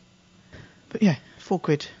 But yeah,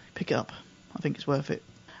 £4. Pick it up. I think it's worth it.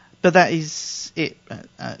 But that is it.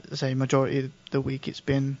 Say majority of the week it's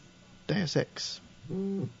been Deus Ex.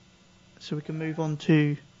 So we can move on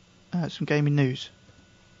to some gaming news.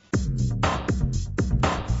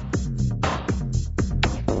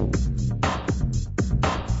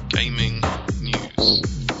 Gaming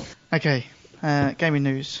news. Okay, gaming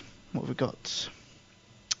news. What have we got?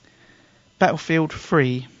 Battlefield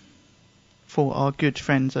 3 for our good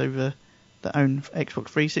friends over that own Xbox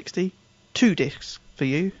 360. 2 discs for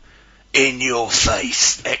you. In your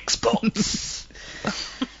face, Xbox.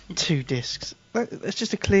 2 discs. That's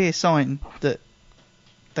just a clear sign that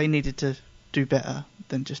they needed to do better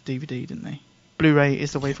than just DVD, didn't they? Blu-ray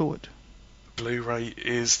is the way forward. Blu-ray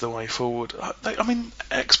is the way forward. I mean,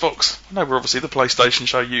 Xbox. I know we're obviously the PlayStation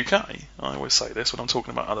Show UK. I always say this when I'm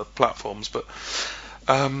talking about other platforms, but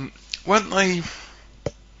weren't they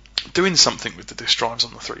doing something with the disc drives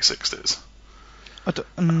on the 360s?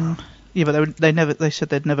 Yeah, but they said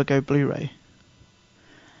they'd never go Blu-ray.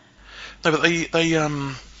 No, but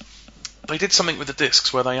they did something with the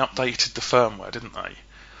discs where they updated the firmware, didn't they?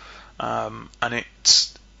 And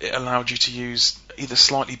it allowed you to use either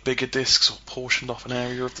slightly bigger discs or portioned off an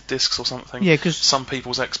area of the discs or something. Yeah, because some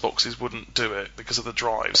people's Xboxes wouldn't do it because of the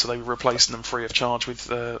drive, so they were replacing them free of charge with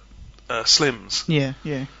Slims.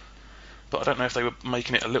 Yeah. But I don't know if they were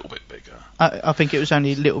making it a little bit bigger. I think it was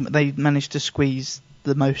only a little. They managed to squeeze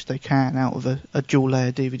the most they can out of a dual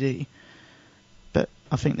layer DVD, but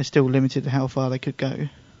I think they're still limited to how far they could go.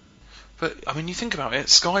 But I mean, you think about it.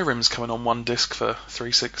 Skyrim's coming on 1 disc for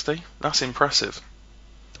 360. That's impressive.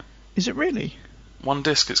 Is it really? 1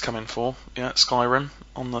 disc it's coming for, yeah, Skyrim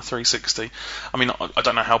on the 360. I mean, I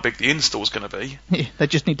don't know how big the install's going to be. Yeah, they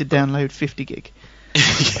just need to download 50 gig.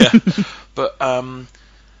 Yeah, but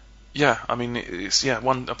yeah, I mean,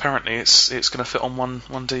 apparently it's going to fit on one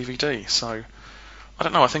DVD. So I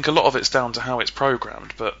don't know. I think a lot of it's down to how it's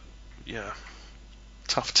programmed, but yeah,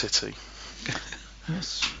 tough titty.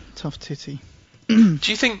 Yes, tough titty. Do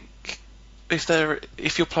you think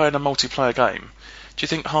if you're playing a multiplayer game, do you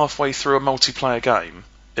think halfway through a multiplayer game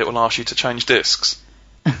it will ask you to change discs?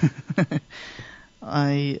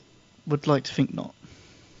 I would like to think not.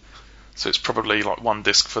 So it's probably like 1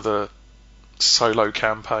 disc for the solo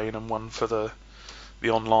campaign and 1 for the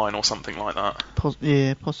online or something like that.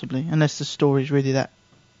 Yeah, possibly, unless the story's really that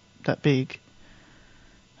big.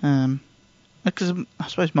 Because I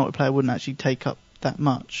suppose multiplayer wouldn't actually take up that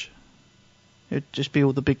much. It would just be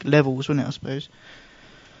all the big levels, wouldn't it, I suppose?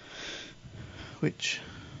 Which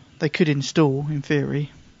they could install, in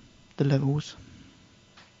theory, the levels.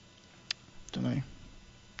 Don't know.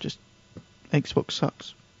 Just Xbox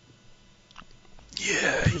sucks.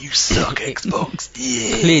 Yeah, you suck, Xbox.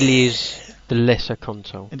 Yeah. Clearly is the lesser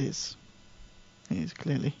console. It is. It is,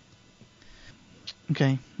 clearly.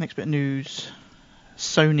 Okay, next bit of news.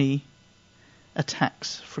 Sony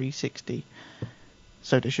attacks 360.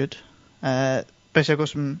 So they should. Basically, I've got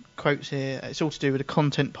some quotes here. It's all to do with the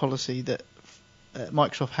content policy that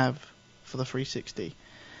Microsoft have for the 360.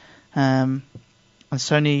 And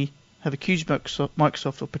Sony have accused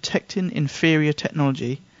Microsoft of protecting inferior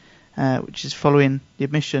technology, which is following the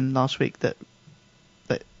admission last week that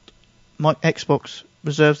Xbox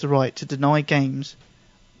reserves the right to deny games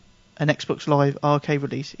an Xbox Live Arcade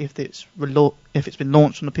release if it's been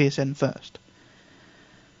launched on the PSN first.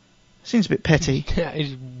 Seems a bit petty. That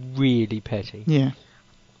is really petty. Yeah.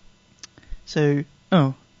 So,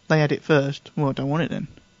 they had it first. Well, I don't want it then.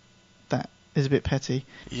 That is a bit petty.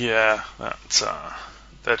 Yeah,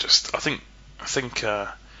 they're just. I think.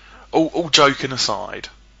 All joking aside,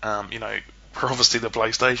 we're obviously the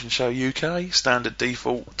PlayStation Show UK, standard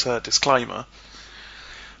default disclaimer.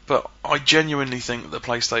 But I genuinely think that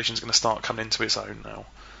PlayStation's going to start coming into its own now.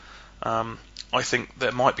 I think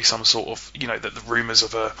there might be some sort of, the rumours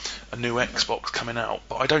of a new Xbox coming out,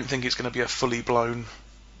 but I don't think it's going to be a fully blown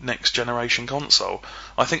next generation console.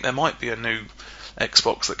 I think there might be a new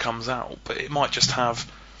Xbox that comes out, but it might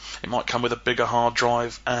come with a bigger hard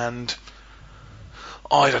drive, and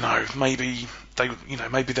I don't know, maybe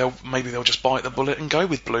they'll just bite the bullet and go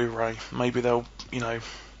with Blu-ray. Maybe they'll,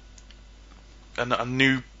 a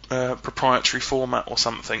new proprietary format or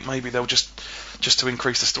something. Maybe they'll just to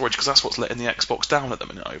increase the storage, because that's what's letting the Xbox down at the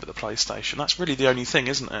minute over the PlayStation. That's really the only thing,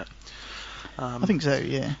 isn't it? I think so,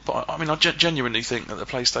 yeah. But I genuinely think that the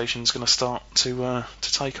PlayStation's going to start to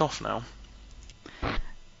take off now.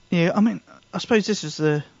 Yeah, I suppose this is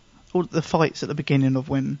all the fights at the beginning of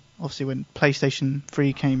when PlayStation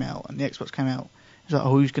 3 came out and the Xbox came out. It's like,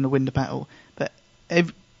 who's going to win the battle? But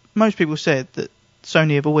most people said that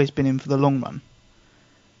Sony have always been in for the long run.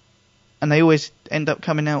 And they always end up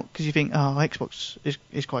coming out because you think, Xbox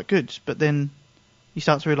is quite good. But then you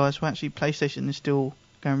start to realise, well, actually, PlayStation is still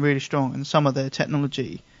going really strong, and some of their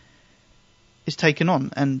technology is taken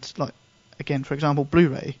on. And, like, again, for example,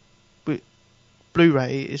 Blu-ray.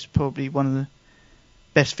 Blu-ray is probably one of the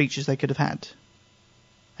best features they could have had.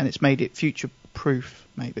 And it's made it future-proof,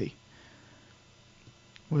 maybe.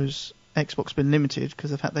 Whereas Xbox been limited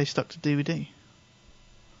because of the fact they stuck to DVD.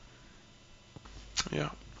 Yeah.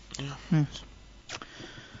 Yes.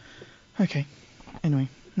 Okay. Anyway,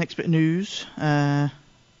 next bit of news.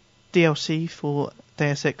 DLC for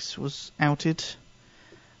Deus Ex was outed.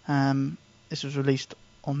 This was released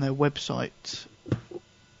on their website.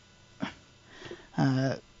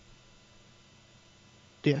 The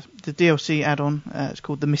DLC add-on. It's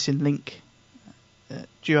called The Missing Link.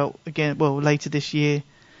 Due out again. Well, later this year.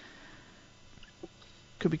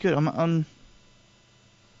 Could be good.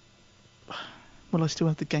 Will I still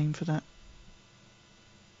have the game for that?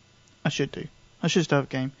 I should do. I should still have a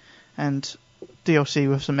game. And DLC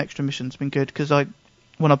with some extra missions has been good, because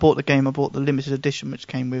when I bought the game, I bought the limited edition, which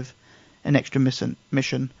came with an extra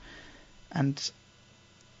mission. And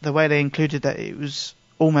the way they included that, it was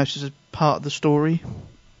almost as a part of the story.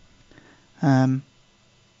 So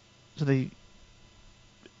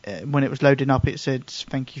when it was loading up, it said,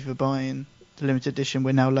 "Thank you for buying the limited edition.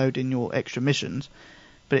 We're now loading your extra missions."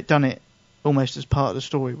 But it done it almost as part of the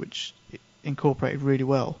story, which it incorporated really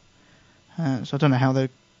well. So I don't know how they'll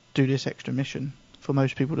do this extra mission for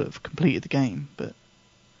most people that have completed the game, but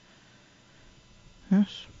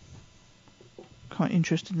yes, quite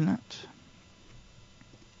interested in that.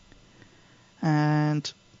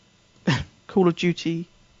 And Call of Duty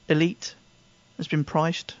Elite has been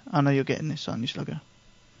priced. I know you're getting this, aren't you, Slugger?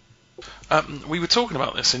 We were talking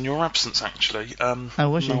about this in your absence, actually.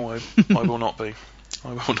 Was you? No, I will not be.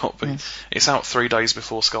 I will not be. Yes. It's out 3 days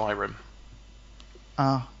before Skyrim.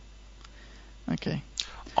 Ah. Okay.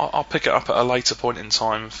 I'll pick it up at a later point in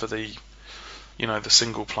time for the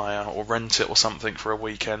single player, or rent it or something for a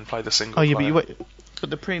weekend, play the single player. Oh, yeah, but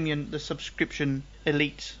the premium, the subscription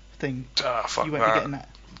Elite thing, Fuck you won't be getting that.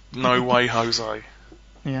 No way, Jose.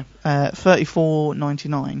 Yeah.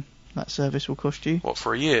 $34.99 that service will cost you. What,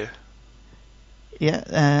 for a year?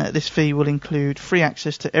 Yeah, this fee will include free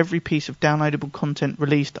access to every piece of downloadable content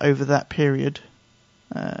released over that period.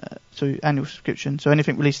 So annual subscription. So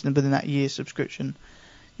anything released within that year's subscription,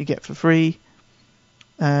 you get for free.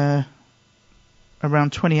 Around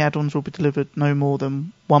 20 add-ons will be delivered no more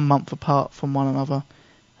than 1 month apart from one another.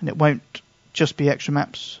 And it won't just be extra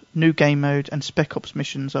maps. New game mode and Spec Ops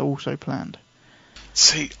missions are also planned.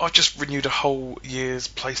 See, I just renewed a whole year's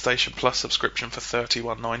PlayStation Plus subscription for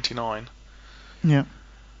 $31.99. Yeah.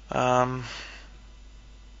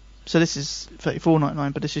 So this is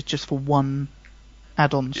 $34.99, but this is just for one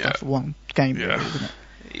add-on stuff, for one game, really, isn't it?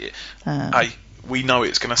 Yeah. Hey, we know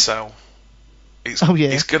it's going to sell. It's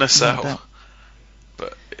going to sell, no,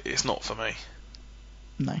 but it's not for me.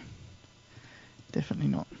 No, definitely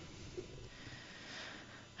not.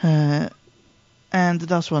 And the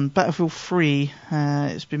last one, Battlefield 3,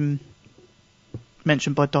 it's been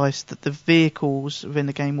mentioned by DICE that the vehicles within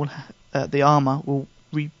the game the armour will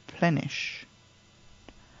replenish.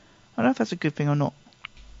 I don't know if that's a good thing or not.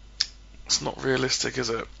 It's not realistic, is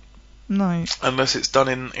it? No. Unless it's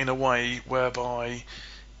done in a way whereby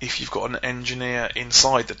if you've got an engineer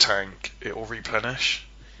inside the tank, it will replenish,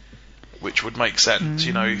 which would make sense.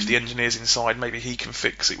 You know, if the engineer's inside, maybe he can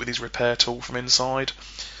fix it with his repair tool from inside.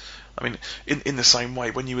 I mean, in the same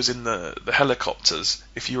way, when you was in the helicopters,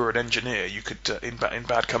 if you were an engineer, you could, in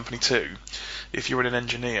Bad Company 2, if you were an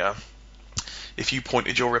engineer, if you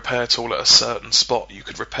pointed your repair tool at a certain spot, you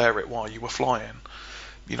could repair it while you were flying.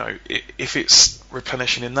 You know, if it's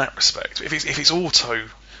replenishing in that respect, if it's auto,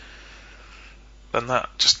 then that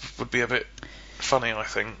just would be a bit funny, I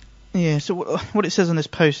think. Yeah, so what it says on this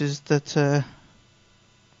post is that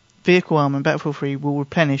vehicle armour in Battlefield 3 will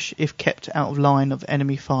replenish if kept out of line of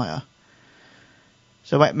enemy fire.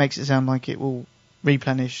 So that makes it sound like it will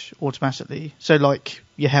replenish automatically. So like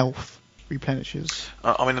your health replenishes.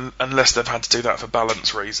 I mean, unless they've had to do that for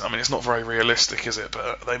balance reasons. I mean, it's not very realistic, is it?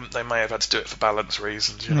 But they may have had to do it for balance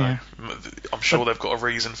reasons, you know. I'm sure they've got a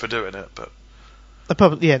reason for doing it, but... They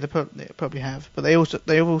probably have. But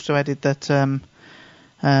they have also added that,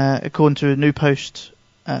 according to a new post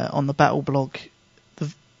on the Battle blog,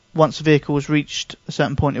 once the vehicle has reached a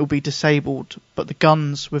certain point, it will be disabled, but the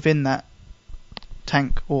guns within that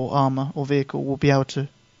tank or armour or vehicle will be able to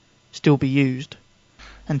still be used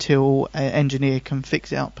until an engineer can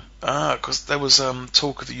fix it up. Because there was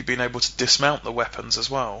talk of you being able to dismount the weapons as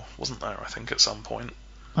well, wasn't there, I think, at some point?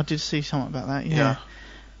 I did see something about that, yeah.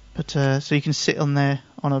 But so you can sit on there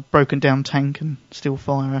on a broken down tank and still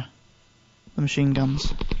fire the machine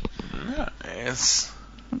guns. Yeah, it's...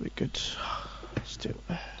 That'd be good. Still,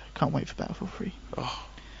 can't wait for Battlefield 3. Oh,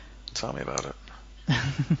 tell me about it.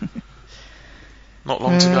 Not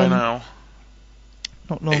long to go now.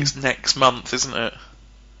 Not long. It's next month, isn't it?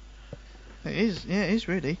 It is, yeah, it is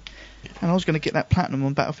really. And I was going to get that platinum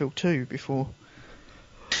on Battlefield 2 before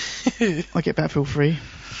I get Battlefield 3.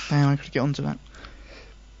 Damn, I could get onto that.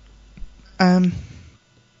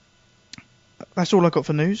 That's all I got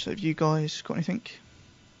for news. Have you guys got anything?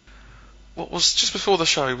 What was just before the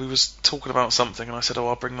show? We was talking about something, and I said, "Oh,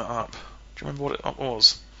 I'll bring that up." Do you remember what it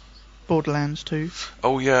was? Borderlands 2.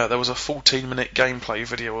 Oh yeah, there was a 14-minute gameplay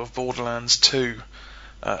video of Borderlands 2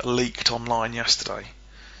 leaked online yesterday.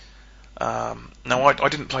 Now I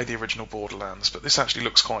didn't play the original Borderlands, but this actually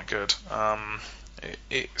looks quite good.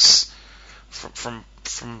 It's from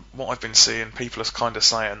what I've been seeing, people are kind of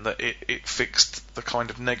saying that it fixed the kind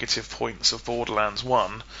of negative points of Borderlands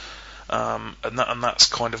 1, and that's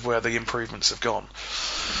kind of where the improvements have gone.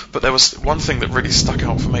 But there was one thing that really stuck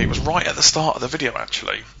out for me. It was right at the start of the video,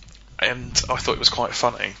 actually, and I thought it was quite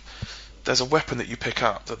funny. There's a weapon that you pick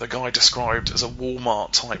up that the guy described as a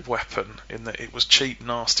Walmart-type weapon, in that it was cheap,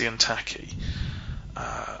 nasty, and tacky.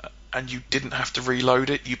 And you didn't have to reload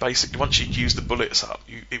it. You basically, once you used the bullets up,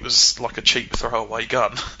 it was like a cheap throwaway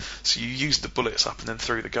gun. So you used the bullets up and then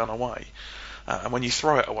threw the gun away. And when you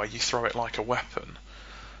throw it away, you throw it like a weapon.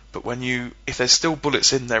 But if there's still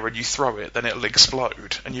bullets in there and you throw it, then it'll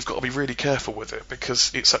explode. And you've got to be really careful with it,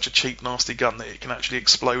 because it's such a cheap, nasty gun that it can actually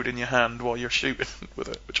explode in your hand while you're shooting with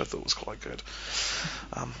it, which I thought was quite good.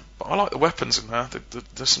 But I like the weapons in there.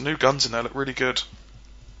 There's some new guns in there that look really good.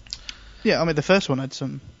 Yeah, I mean, the first one had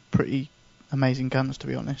some pretty amazing guns, to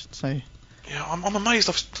be honest. So yeah, I'm amazed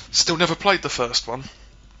I've still never played the first one.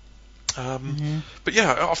 But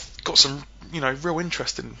yeah, I've got some real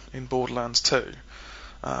interest in Borderlands 2.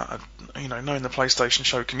 Knowing the PlayStation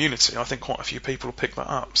Show community, I think quite a few people will pick that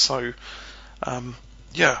up. So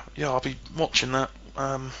yeah, I'll be watching that.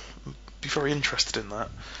 Be very interested in that.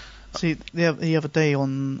 See, the other day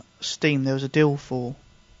on Steam there was a deal for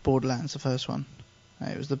Borderlands, the first one.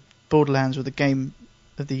 It was the Borderlands with the Game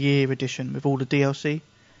of the Year edition with all the DLC,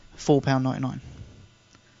 £4.99.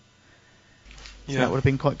 So that would have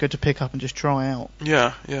been quite good to pick up and just try out.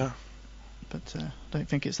 Yeah. But I don't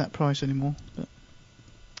think it's that price anymore. But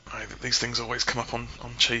these things always come up on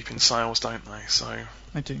cheap in sales, don't they? So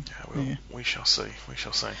I do. Yeah, we shall see.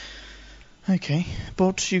 Okay,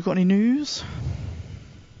 Bod, you got any news?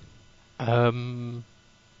 I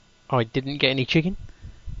didn't get any chicken.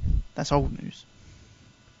 That's old news.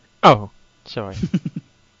 Oh, sorry.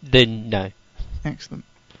 Then no. Excellent.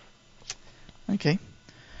 Okay,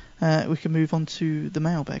 we can move on to the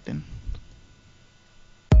mailbag then.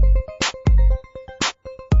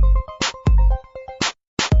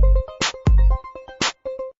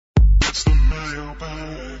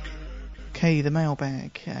 Okay, the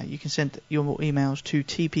mailbag. You can send your emails to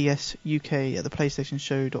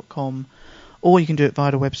TpSUK@thePlayStationShow.com, or you can do it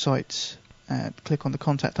via the website click on the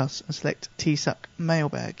Contact Us and select TsUK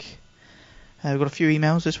Mailbag. We've got a few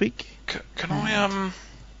emails this week. Can I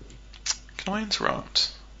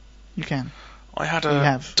interrupt? You can. I had You a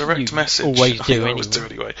have. direct You message. always do I always anyway.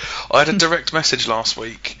 do anyway. I had a direct message last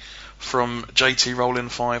week from JT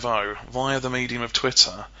Rollin50 via the medium of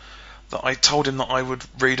Twitter that I told him that I would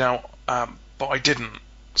read out, but I didn't.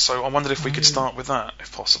 So I wondered if we could start with that,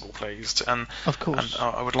 if possible, please. And Of course. And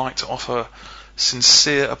I would like to offer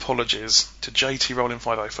sincere apologies to JT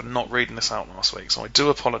Rollin50 for not reading this out last week. So I do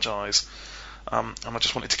apologise. And I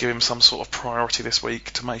just wanted to give him some sort of priority this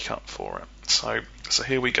week to make up for it. So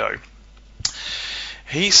here we go.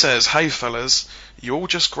 He says, "Hey fellas, you all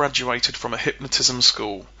just graduated from a hypnotism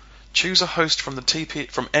school. Choose a host from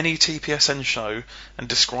any TPSN show and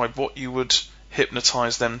describe what you would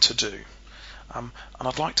hypnotise them to do." And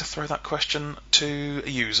I'd like to throw that question to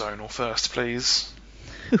you, Zonal, first, please.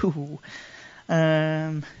 Ooh.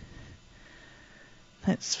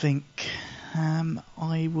 Let's think.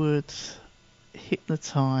 I would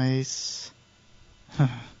hypnotise.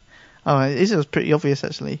 This is pretty obvious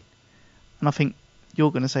actually, and I think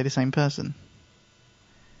you're going to say the same person.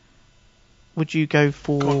 Would you go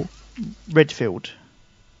for Redfield?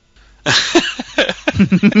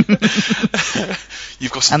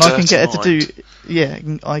 You've got some And I can get her dirty to do. Yeah,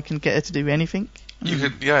 I can get her to do anything.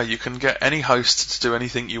 You can get any host to do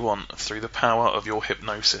anything you want through the power of your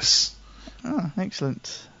hypnosis. Oh,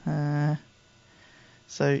 excellent.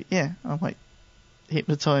 So yeah, I might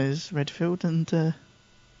hypnotise Redfield and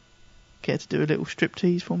get her to do a little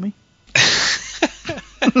striptease for me.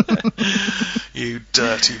 You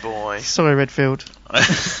dirty boy. Sorry, Redfield.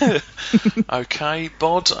 Okay,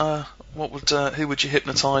 Bod. Who would you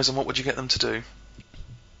hypnotise and what would you get them to do?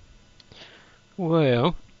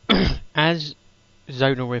 Well, as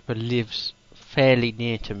Zonal Ripper lives fairly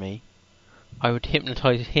near to me, I would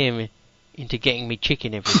hypnotise him into getting me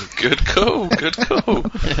chicken every week. Good call.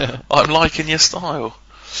 I'm liking your style.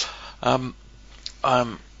 I've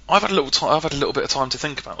had a little bit of time to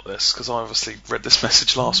think about this because I obviously read this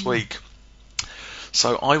message last week.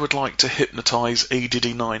 So I would like to hypnotise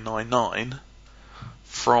EDD999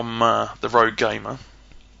 from the Rogue Gamer,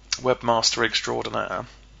 webmaster extraordinaire.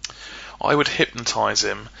 I would hypnotise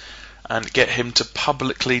him and get him to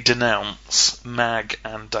publicly denounce MAG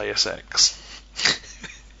and Deus Ex.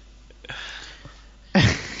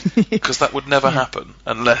 Because that would never happen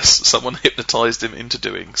unless someone hypnotised him into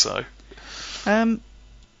doing so.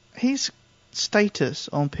 His status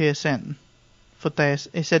on PSN for Deus,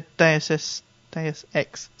 it said Deus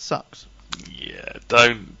Ex sucks. Yeah,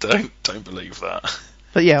 don't believe that.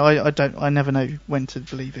 But yeah, I never know when to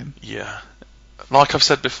believe him. Yeah. Like I've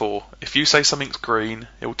said before, if you say something's green,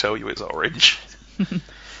 he'll tell you it's orange.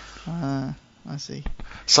 I see.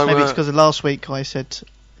 So maybe it's because last week I said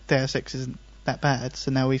Deus Ex isn't that bad,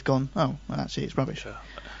 so now we've gone, oh, well, actually it's rubbish.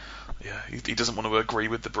 Yeah, he doesn't want to agree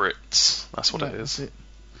with the Brits. That's what it is. That's it.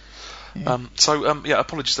 Yeah.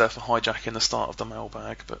 Apologies there for hijacking the start of the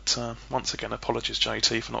mailbag, but once again, apologies,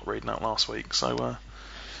 JT, for not reading out last week. So,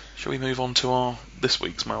 shall we move on to this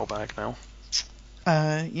week's mailbag now?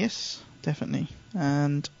 Yes, definitely.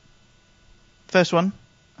 And first one,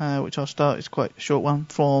 which I'll start, is quite a short one,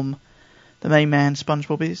 from the main man,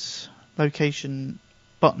 SpongeBobbies. Location,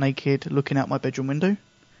 butt naked, looking out my bedroom window.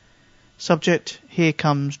 Subject, here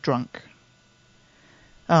comes drunk.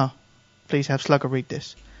 Please have Slugger read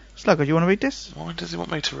this. Slugger, do you want to read this? Why does he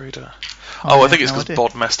want me to read it? I I think it's have no because idea.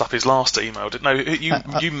 Bod messed up his last email. You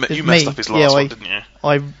It's messed me. up his last one, I- didn't you?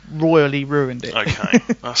 I royally ruined it. Okay,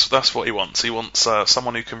 that's what he wants. He wants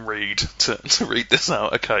someone who can read to read this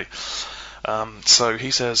out. Okay. So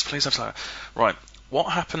he says, please have Slugger. Right.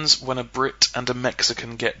 What happens when a Brit and a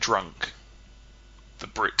Mexican get drunk? The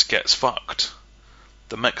Brit gets fucked.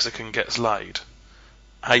 The Mexican gets laid.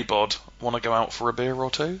 Hey Bod, want to go out for a beer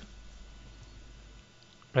or two?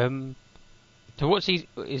 So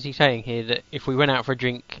is he saying here, that if we went out for a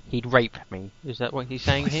drink, he'd rape me? Is that what he's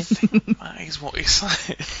saying here? That is what he's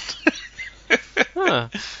saying.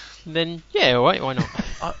 Then yeah, alright, why not?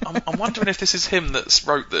 I'm wondering if this is him that's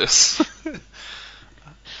wrote this.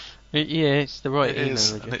 Yeah, it's the right It email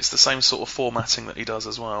is, address. and it's the same sort of formatting that he does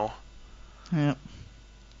as well. Yeah.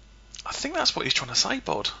 I think that's what he's trying to say,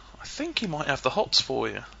 Bod. I think he might have the hops for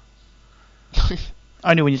you.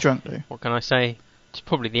 Only when you're drunk, though. What can I say? It's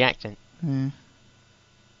probably the accent. Yeah.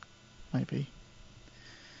 Maybe.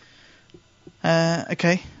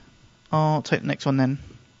 Okay. I'll take the next one then,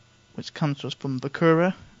 which comes to us from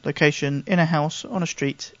Bakura. Location, in a house, on a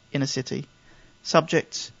street, in a city.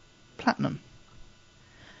 Subject, platinum.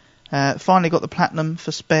 Finally got the platinum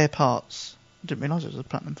for spare parts. I didn't realise there was a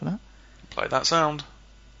platinum for that. Play that sound.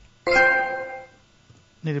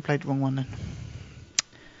 nearly played the wrong one then.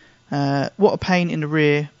 What a pain in the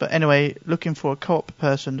rear. But anyway, looking for a co-op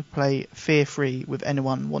person to play fear-free with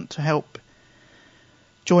anyone. Want to help?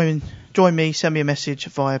 Join me. Send me a message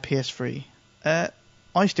via PS3.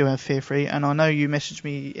 I still have fear-free, and I know you messaged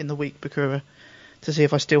me in the week, Bakura, to see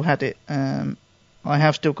if I still had it. I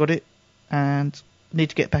have still got it, and need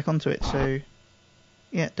to get back onto it. So,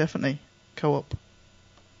 yeah, definitely co-op.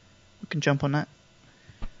 We can jump on that,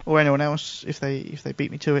 or anyone else if they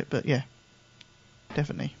beat me to it. But yeah,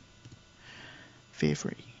 definitely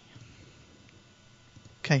fear-free.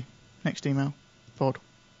 Okay, next email, Vod.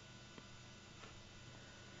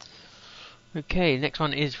 Okay, next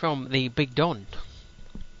one is from the Big Don.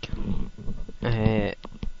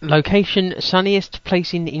 Location: sunniest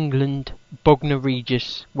place in England, Bognor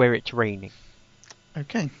Regis, where it's raining.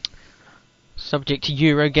 Okay. Subject to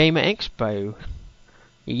Eurogamer Expo.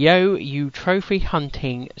 Yo, you trophy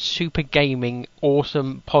hunting, super gaming,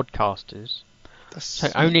 awesome podcasters. So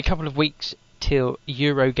only a couple of weeks till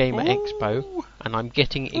Eurogamer Expo, and I'm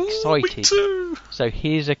getting excited. Me too. So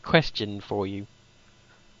here's a question for you.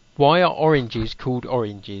 Why are oranges called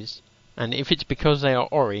oranges? And if it's because they are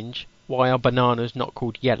orange, why are bananas not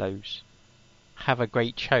called yellows? Have a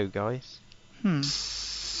great show, guys.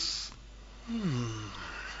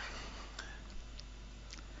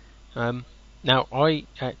 Now, I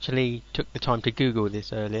actually took the time to Google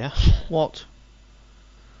this earlier. What?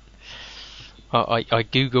 I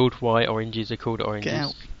Googled why oranges are called oranges. Get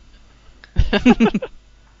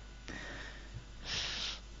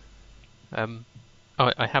out.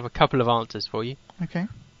 I have a couple of answers for you. Okay.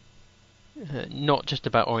 Not just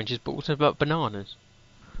about oranges, but also about bananas.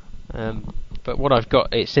 But what I've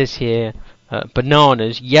got, it says here,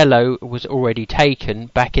 bananas, yellow was already taken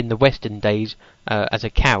back in the Western days as a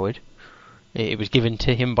coward. It was given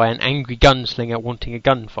to him by an angry gunslinger wanting a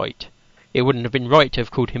gunfight. It wouldn't have been right to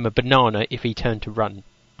have called him a banana if he turned to run.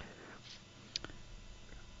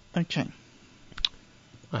 Okay.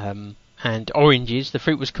 And oranges, the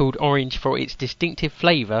fruit was called orange for its distinctive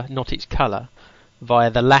flavour, not its colour,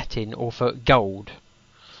 via the Latin, or for gold.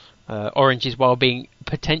 Oranges, while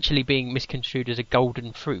potentially being misconstrued as a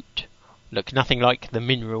golden fruit, look nothing like the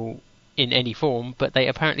mineral in any form, but they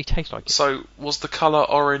apparently taste like it. So, was the colour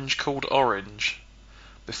orange called orange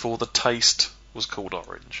before the taste was called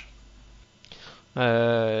orange?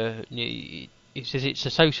 It says its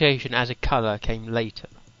association as a colour came later.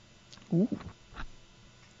 Ooh.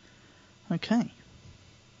 Okay.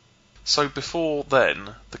 So before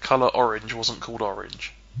then, the colour orange wasn't called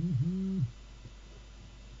orange?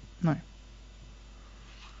 No.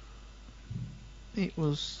 It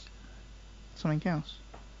was something else.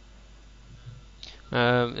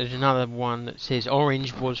 There's another one that says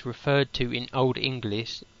orange was referred to in Old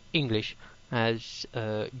English as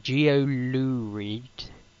geolurid,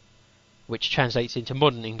 which translates into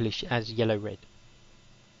modern English as yellow-red.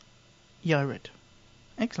 Yellow-red.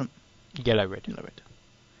 Excellent. Yellow-red. Yellow-red.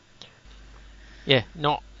 Yeah,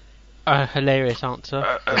 not a hilarious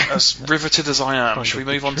answer. As riveted as I am, Kind shall we of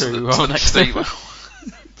move on to true the next email?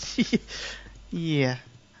 Yeah.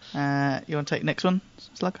 You want to take the next one,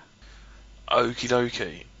 Slug? Okie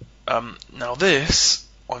dokie. Now this,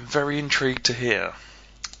 I'm very intrigued to hear.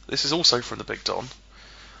 This is also from the Big Don.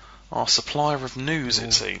 Our supplier of news,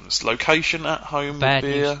 it seems. Location: at home with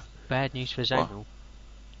beer. Bad news for Zangle.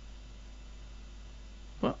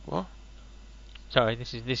 What? Sorry,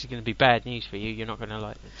 this is going to be bad news for you. You're not going to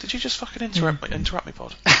like this. Did you just fucking interrupt me,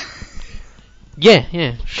 Pod?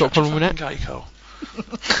 Yeah. Shut Got a problem with that? your fucking gay, Cole.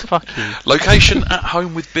 Fuck you. Location: at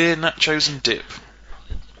home with beer, nachos and dip.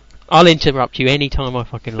 I'll interrupt you any time I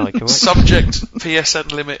fucking like, alright? Subject: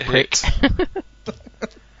 PSN limit hit.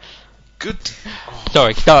 Good. Oh.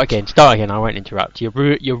 Sorry, start again. I won't interrupt. You're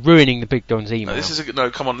ruining the Big Don's email.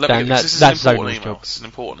 No, come on. Let Dan, me. that- This is that's an important Zonal's email. job. This is an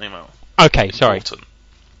important email. Okay, sorry. Important.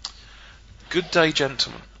 Good day,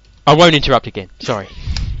 gentlemen. I won't interrupt again. Sorry.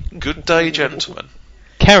 Good day, gentlemen.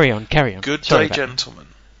 Carry on. Good Sorry day, about that. gentlemen.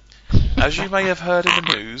 As you may have heard in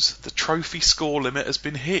the news, the trophy score limit has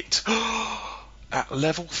been hit at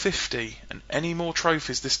level 50, and any more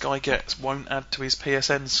trophies this guy gets won't add to his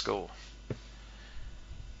PSN score.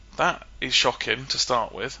 That is shocking to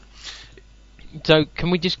start with. So,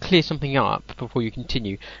 can we just clear something up before you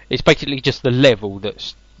continue? It's basically just the level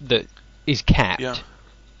that is capped, Yeah.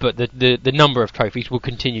 but the number of trophies will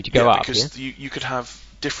continue to go up. Because Yeah? you could have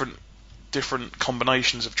different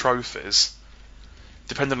combinations of trophies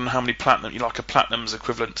depending on how many platinum. Like a platinum's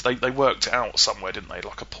equivalent. They worked it out somewhere, didn't they?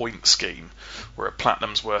 Like a point scheme, where a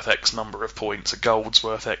platinum's worth X number of points, a gold's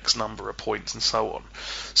worth X number of points, and so on.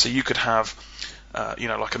 So you could have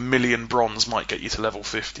like 1 million bronze might get you to level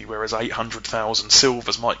 50, whereas 800,000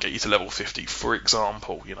 silvers might get you to level 50, for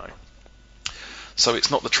example. So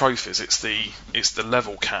it's not the trophies, it's the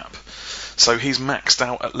level cap. So he's maxed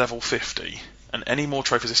out at level 50, and any more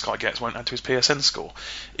trophies this guy gets won't add to his PSN score.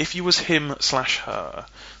 If you was him/her,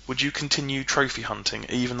 would you continue trophy hunting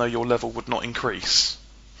even though your level would not increase?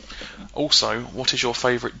 Also, what is your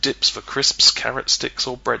favourite dips for crisps, carrot sticks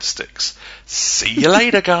or breadsticks? See you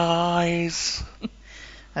later, guys!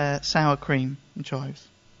 Sour cream and chives.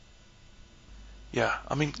 Yeah,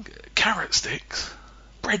 I mean, carrot sticks?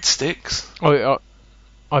 Breadsticks?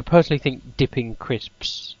 I personally think dipping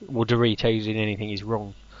crisps or Doritos in anything is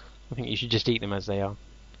wrong. I think you should just eat them as they are.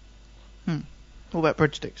 What about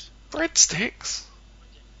breadsticks? Breadsticks?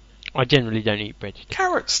 I generally don't eat breadsticks.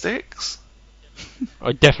 Carrot sticks?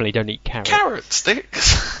 I definitely don't eat carrots. Carrot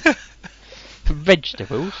sticks?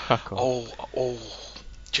 Vegetables? Fuck off. Oh.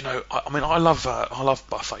 Do you know, I love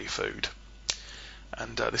buffet food.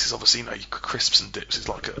 And this is obviously, crisps and dips is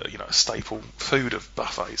like a staple food of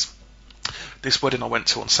buffets. This wedding I went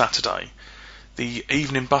to on Saturday, the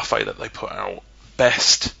evening buffet that they put out,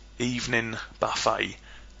 best evening buffet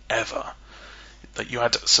ever. That you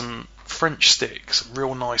had some French sticks,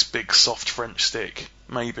 real nice big soft French stick,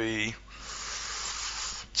 maybe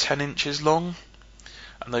 10 inches long,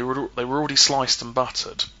 and they were already sliced and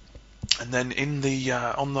buttered. And then in the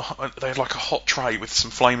they had like a hot tray with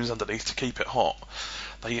some flames underneath to keep it hot.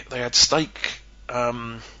 They had steak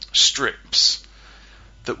strips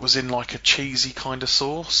that was in like a cheesy kind of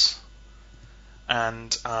sauce,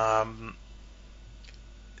 and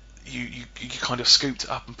you kind of scooped it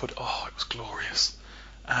up and put it. Oh, it was glorious,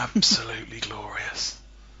 absolutely glorious.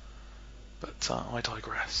 But I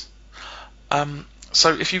digress.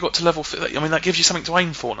 So if you got to level, that gives you something to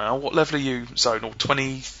aim for now. What level are you, Zonal?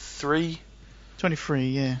 23? 23,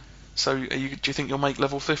 yeah. So do you think you'll make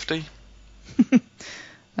level 50?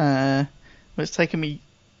 Well, it's taken me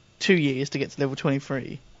 2 years to get to level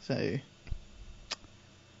 23, so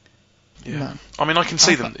yeah. No. I mean, I can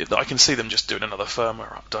see them just doing another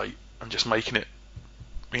firmware update and just making it,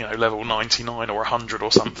 level 99 or 100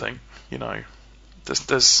 or something.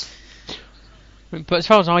 There's. But as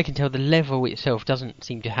far as I can tell, the level itself doesn't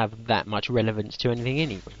seem to have that much relevance to anything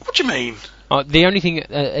anyway. What do you mean? The only thing that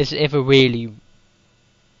has ever really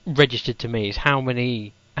registered to me is how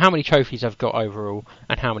many trophies I've got overall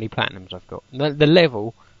and how many platinums I've got. The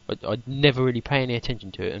level, I never really pay any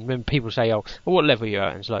attention to it. And when people say, "Oh, well, what level are you at?"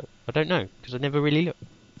 and it's like, I don't know because I never really look.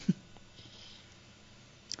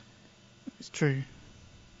 It's true.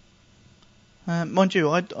 Mind you,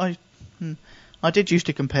 I did used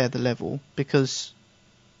to compare the level because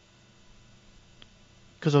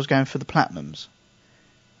I was going for the platinums,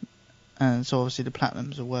 and so obviously the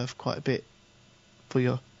platinums are worth quite a bit for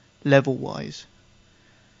your level wise.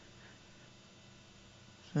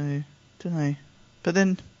 So don't know, but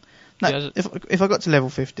then if I got to level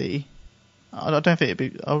 50, I don't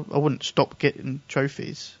think I wouldn't stop getting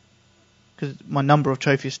trophies because my number of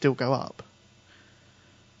trophies still go up.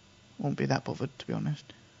 I won't be that bothered, to be honest.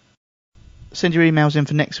 Send your emails in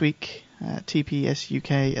for next week,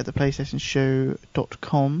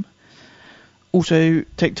 tpsuk@theplaystationshow.com. Also,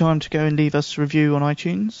 take time to go and leave us a review on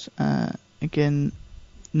iTunes. Again,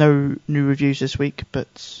 no new reviews this week,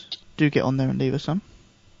 but do get on there and leave us some.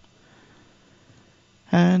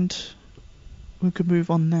 And we could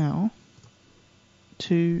move on now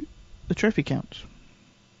to the trophy count.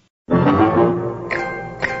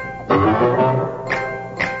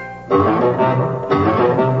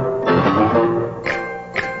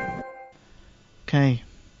 Okay,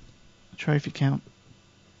 trophy count.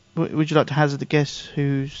 Would you like to hazard a guess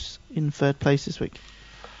who's in third place this week?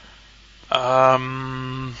 See,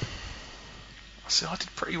 I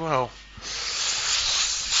did pretty well.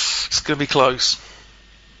 It's going to be close.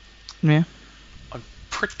 Yeah. I'm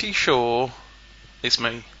pretty sure it's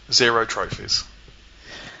me. 0 trophies.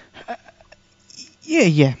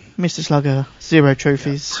 Yeah. Mr. Slugger, 0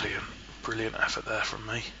 trophies. Yeah, brilliant effort there from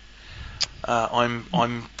me. I'm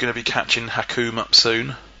going to be catching Hakoum up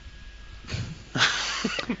soon.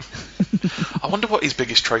 I wonder what his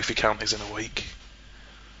biggest trophy count is in a week.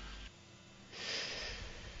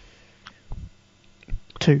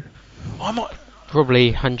 2. I might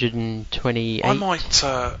Probably 128. I might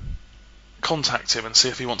contact him and see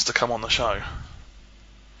if he wants to come on the show.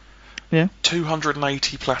 Yeah.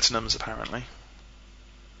 280 platinums apparently.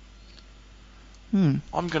 I'm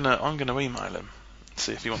gonna email him,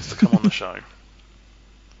 see if he wants to come on the show.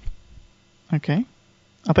 Okay.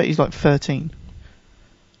 I bet he's like 13.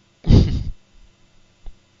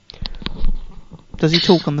 Does he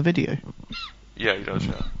talk on the video? Yeah, he does.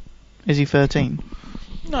 Yeah. Is he 13?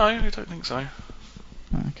 No, I don't think so.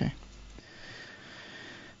 Oh, okay.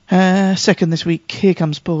 Second this week, Here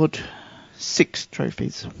Comes Bod. 6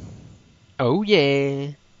 trophies. Oh yeah.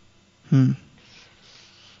 Not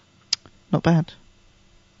bad.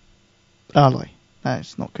 Lie.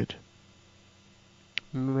 That's not good.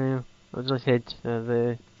 Well, as I said,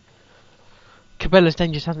 the Cabela's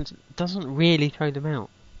Dangerous doesn't really throw them out.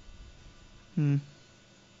 You're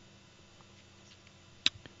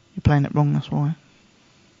playing it wrong, that's why.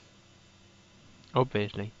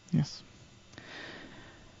 Obviously. Yes.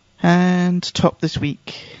 And top this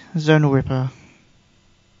week, Zonal Ripper.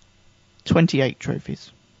 28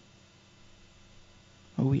 trophies.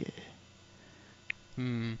 Oh yeah.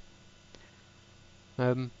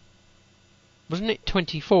 Wasn't it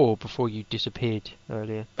 24 before you disappeared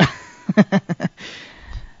earlier?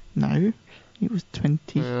 No, it was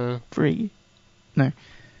 23. No.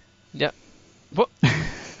 Yeah. What?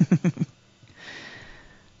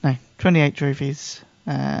 No, 28 trophies.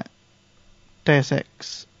 Deus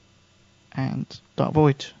Ex and Dark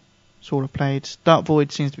Void. It's all I've played. Dark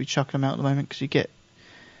Void seems to be chucking them out at the moment because you get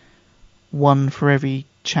one for every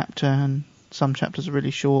chapter, and some chapters are really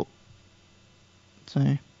short. So,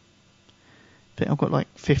 I think I've got like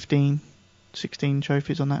 15, 16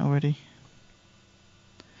 trophies on that already.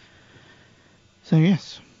 So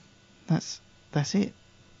yes, that's it.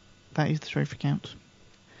 That is the trophy count.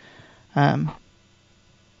 How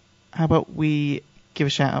about we give a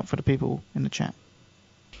shout out for the people in the chat?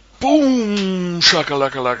 Boom!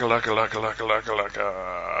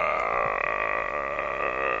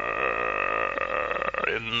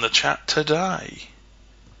 Shaka-laka-laka-laka-laka-laka-laka-laka. In the chat today,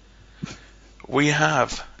 we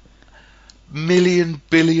have billion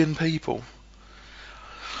people.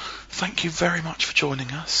 Thank you very much for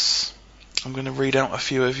joining us. I'm going to read out a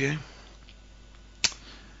few of you.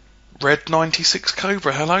 Red 96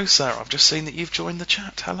 Cobra, hello sir. I've just seen that you've joined the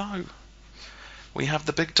chat. Hello. We have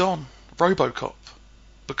the Big Don, Robocop,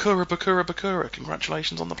 Bakura,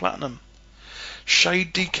 congratulations on the platinum.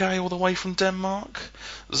 Shade DK all the way from Denmark.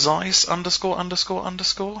 Zeiss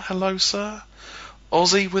 ____, hello sir.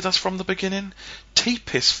 Aussie with us from the beginning.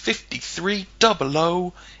 TpSUK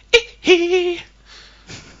 5300.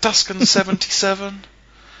 Duskin 77.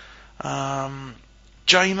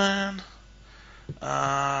 J-Man.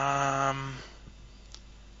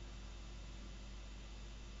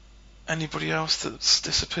 Anybody else that's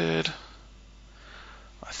disappeared?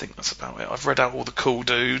 I think that's about it. I've read out all the cool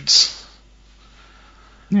dudes.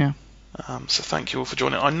 Yeah. So thank you all for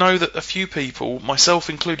joining. I know that a few people, myself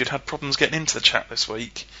included, had problems getting into the chat this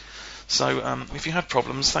week. So if you had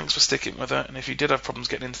problems, thanks for sticking with it. And if you did have problems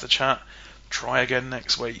getting into the chat, try again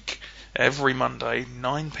next week. Every Monday,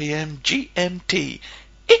 9 PM GMT.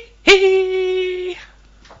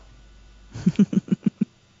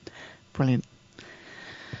 Brilliant.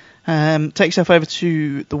 Take yourself over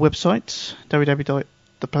to the website,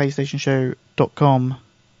 www.theplaystationshow.com.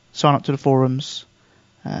 Sign up to the forums.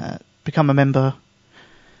 Become a member.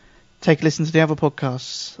 Take a listen to the other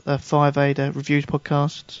podcasts. 5ADA Reviews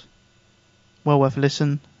podcast. Well worth a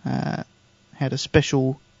listen. Had a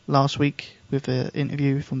special last week with an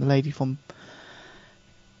interview from the lady from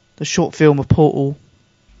the short film of Portal.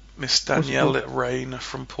 Miss Danielle Rain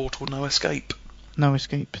from Portal No Escape. No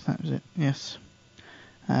Escape, that was it, yes.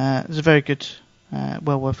 It was a very good,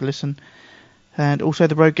 well worth a listen. And also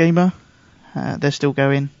the Rogue Gamer, they're still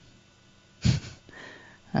going.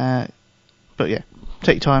 But yeah,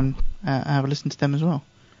 take your time, have a listen to them as well.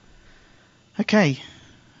 Okay,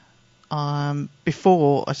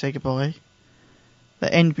 before I say goodbye,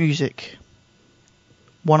 the end music,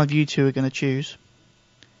 one of you two are going to choose,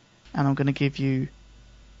 and I'm going to give you,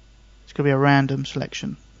 it's going to be a random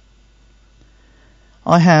selection.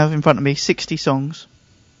 I have in front of me 60 songs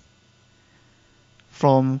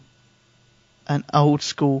from an old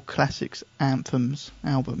school classics anthems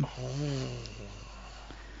album.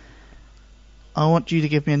 I want you to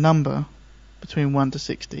give me a number between 1 to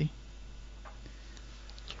 60,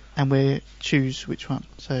 and we'll choose which one.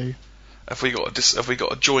 So, Have we got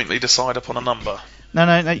to jointly decide upon a number?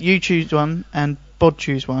 No. You choose one, and Bod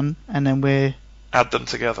choose one, and then we're Add them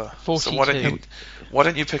together. 42. So why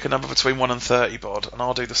don't you pick a number between 1 and 30, Bod, and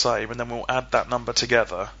I'll do the same, and then we'll add that number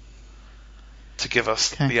together to give us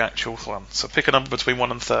the actual one. So pick a number between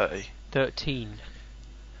 1 and 30. 13.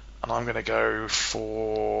 And I'm going to go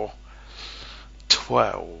for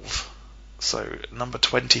 12. So number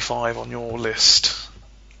 25 on your list.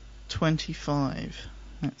 25.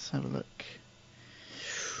 Let's have a look.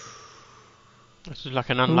 This is like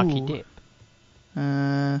an unlucky dip.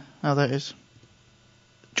 Oh, there it is.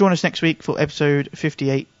 Join us next week for episode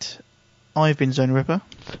 58. I've been Zone Ripper.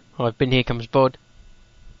 I've been Here Comes Bod.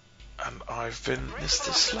 And I've been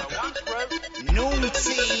Mr. Slugger.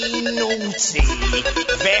 Naughty, naughty,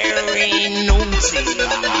 very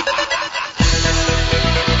naughty.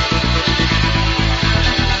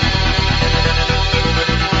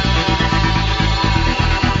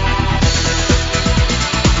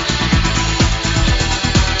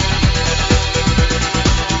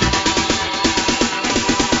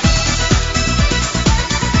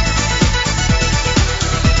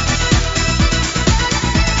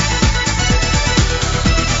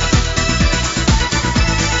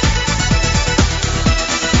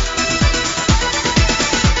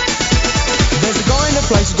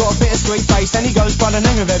 He's got a bit of sweet face and he goes by the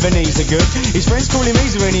name of Ebenezer Good. His friends call him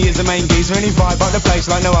Easer and he is the main geezer and he vibe up the place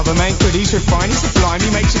like no other man could. He's refined, he's sublime,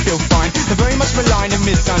 he makes you feel fine. They're very much maligned and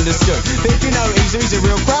misunderstood. But if you know Easer, he's a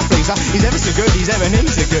real crowd pleaser. He's ever so good, he's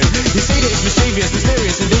Ebenezer Good. You see that he's mischievous,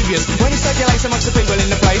 mysterious and devious when he circulates amongst the people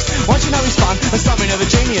in the place. Once you know he's fun and something of a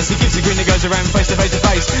genius, he gives a grin that goes around face to face to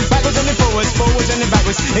face. Backwards and then forwards, forwards and then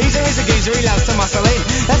backwards. Easer is a geezer, he loves to muscle in.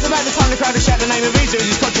 That's about the time the crowd will shout the name of Easer as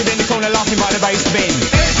he's conjured in the corner laughing by the bass bin.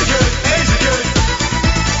 Easer Good, Easer Good.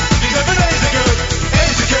 He's Ebenezer Good,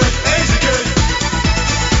 Easer Good, Easer Good.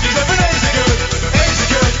 He's Ebenezer Good, Easer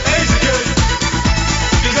Good, Easer Good.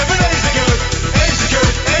 He's Ebenezer Good, Easer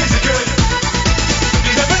Good, Easer Good.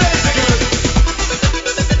 He's Ebenezer Good.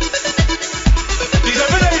 He's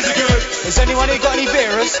Ebenezer Good. Has anyone here got any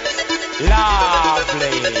beers?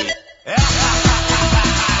 Lovely.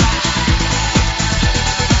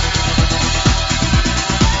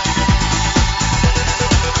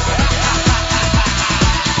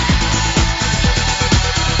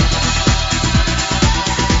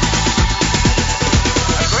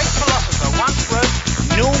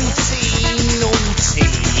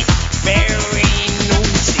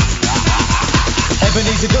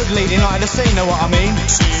 Ebenezer Good leading light of the scene, know what I mean?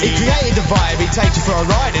 He created the vibe, he takes you for a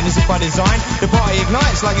ride, and as if by design, the party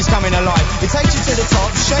ignites like it's coming alive. It takes you to the top,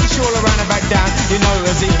 shakes you all around and back down. You know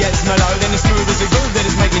as he gets mellow, then it's smooth as a groove that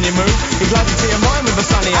is making you move. He glides into your mind with a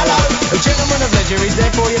sunny hello. A gentleman of leisure, he's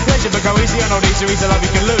there for your pleasure, but go easy on old Easer, he's a love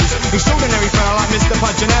you can lose. Extraordinary fella like Mr.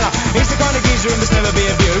 Punchinella, he's the kind of geezer who must never be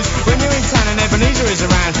abused. When you're in town and Ebenezer is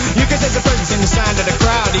around, you can sense the presence in the sound of the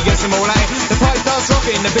crowd. He gets them all out, the party starts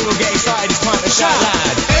rocking, the people get excited, it's time to shout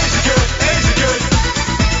loud.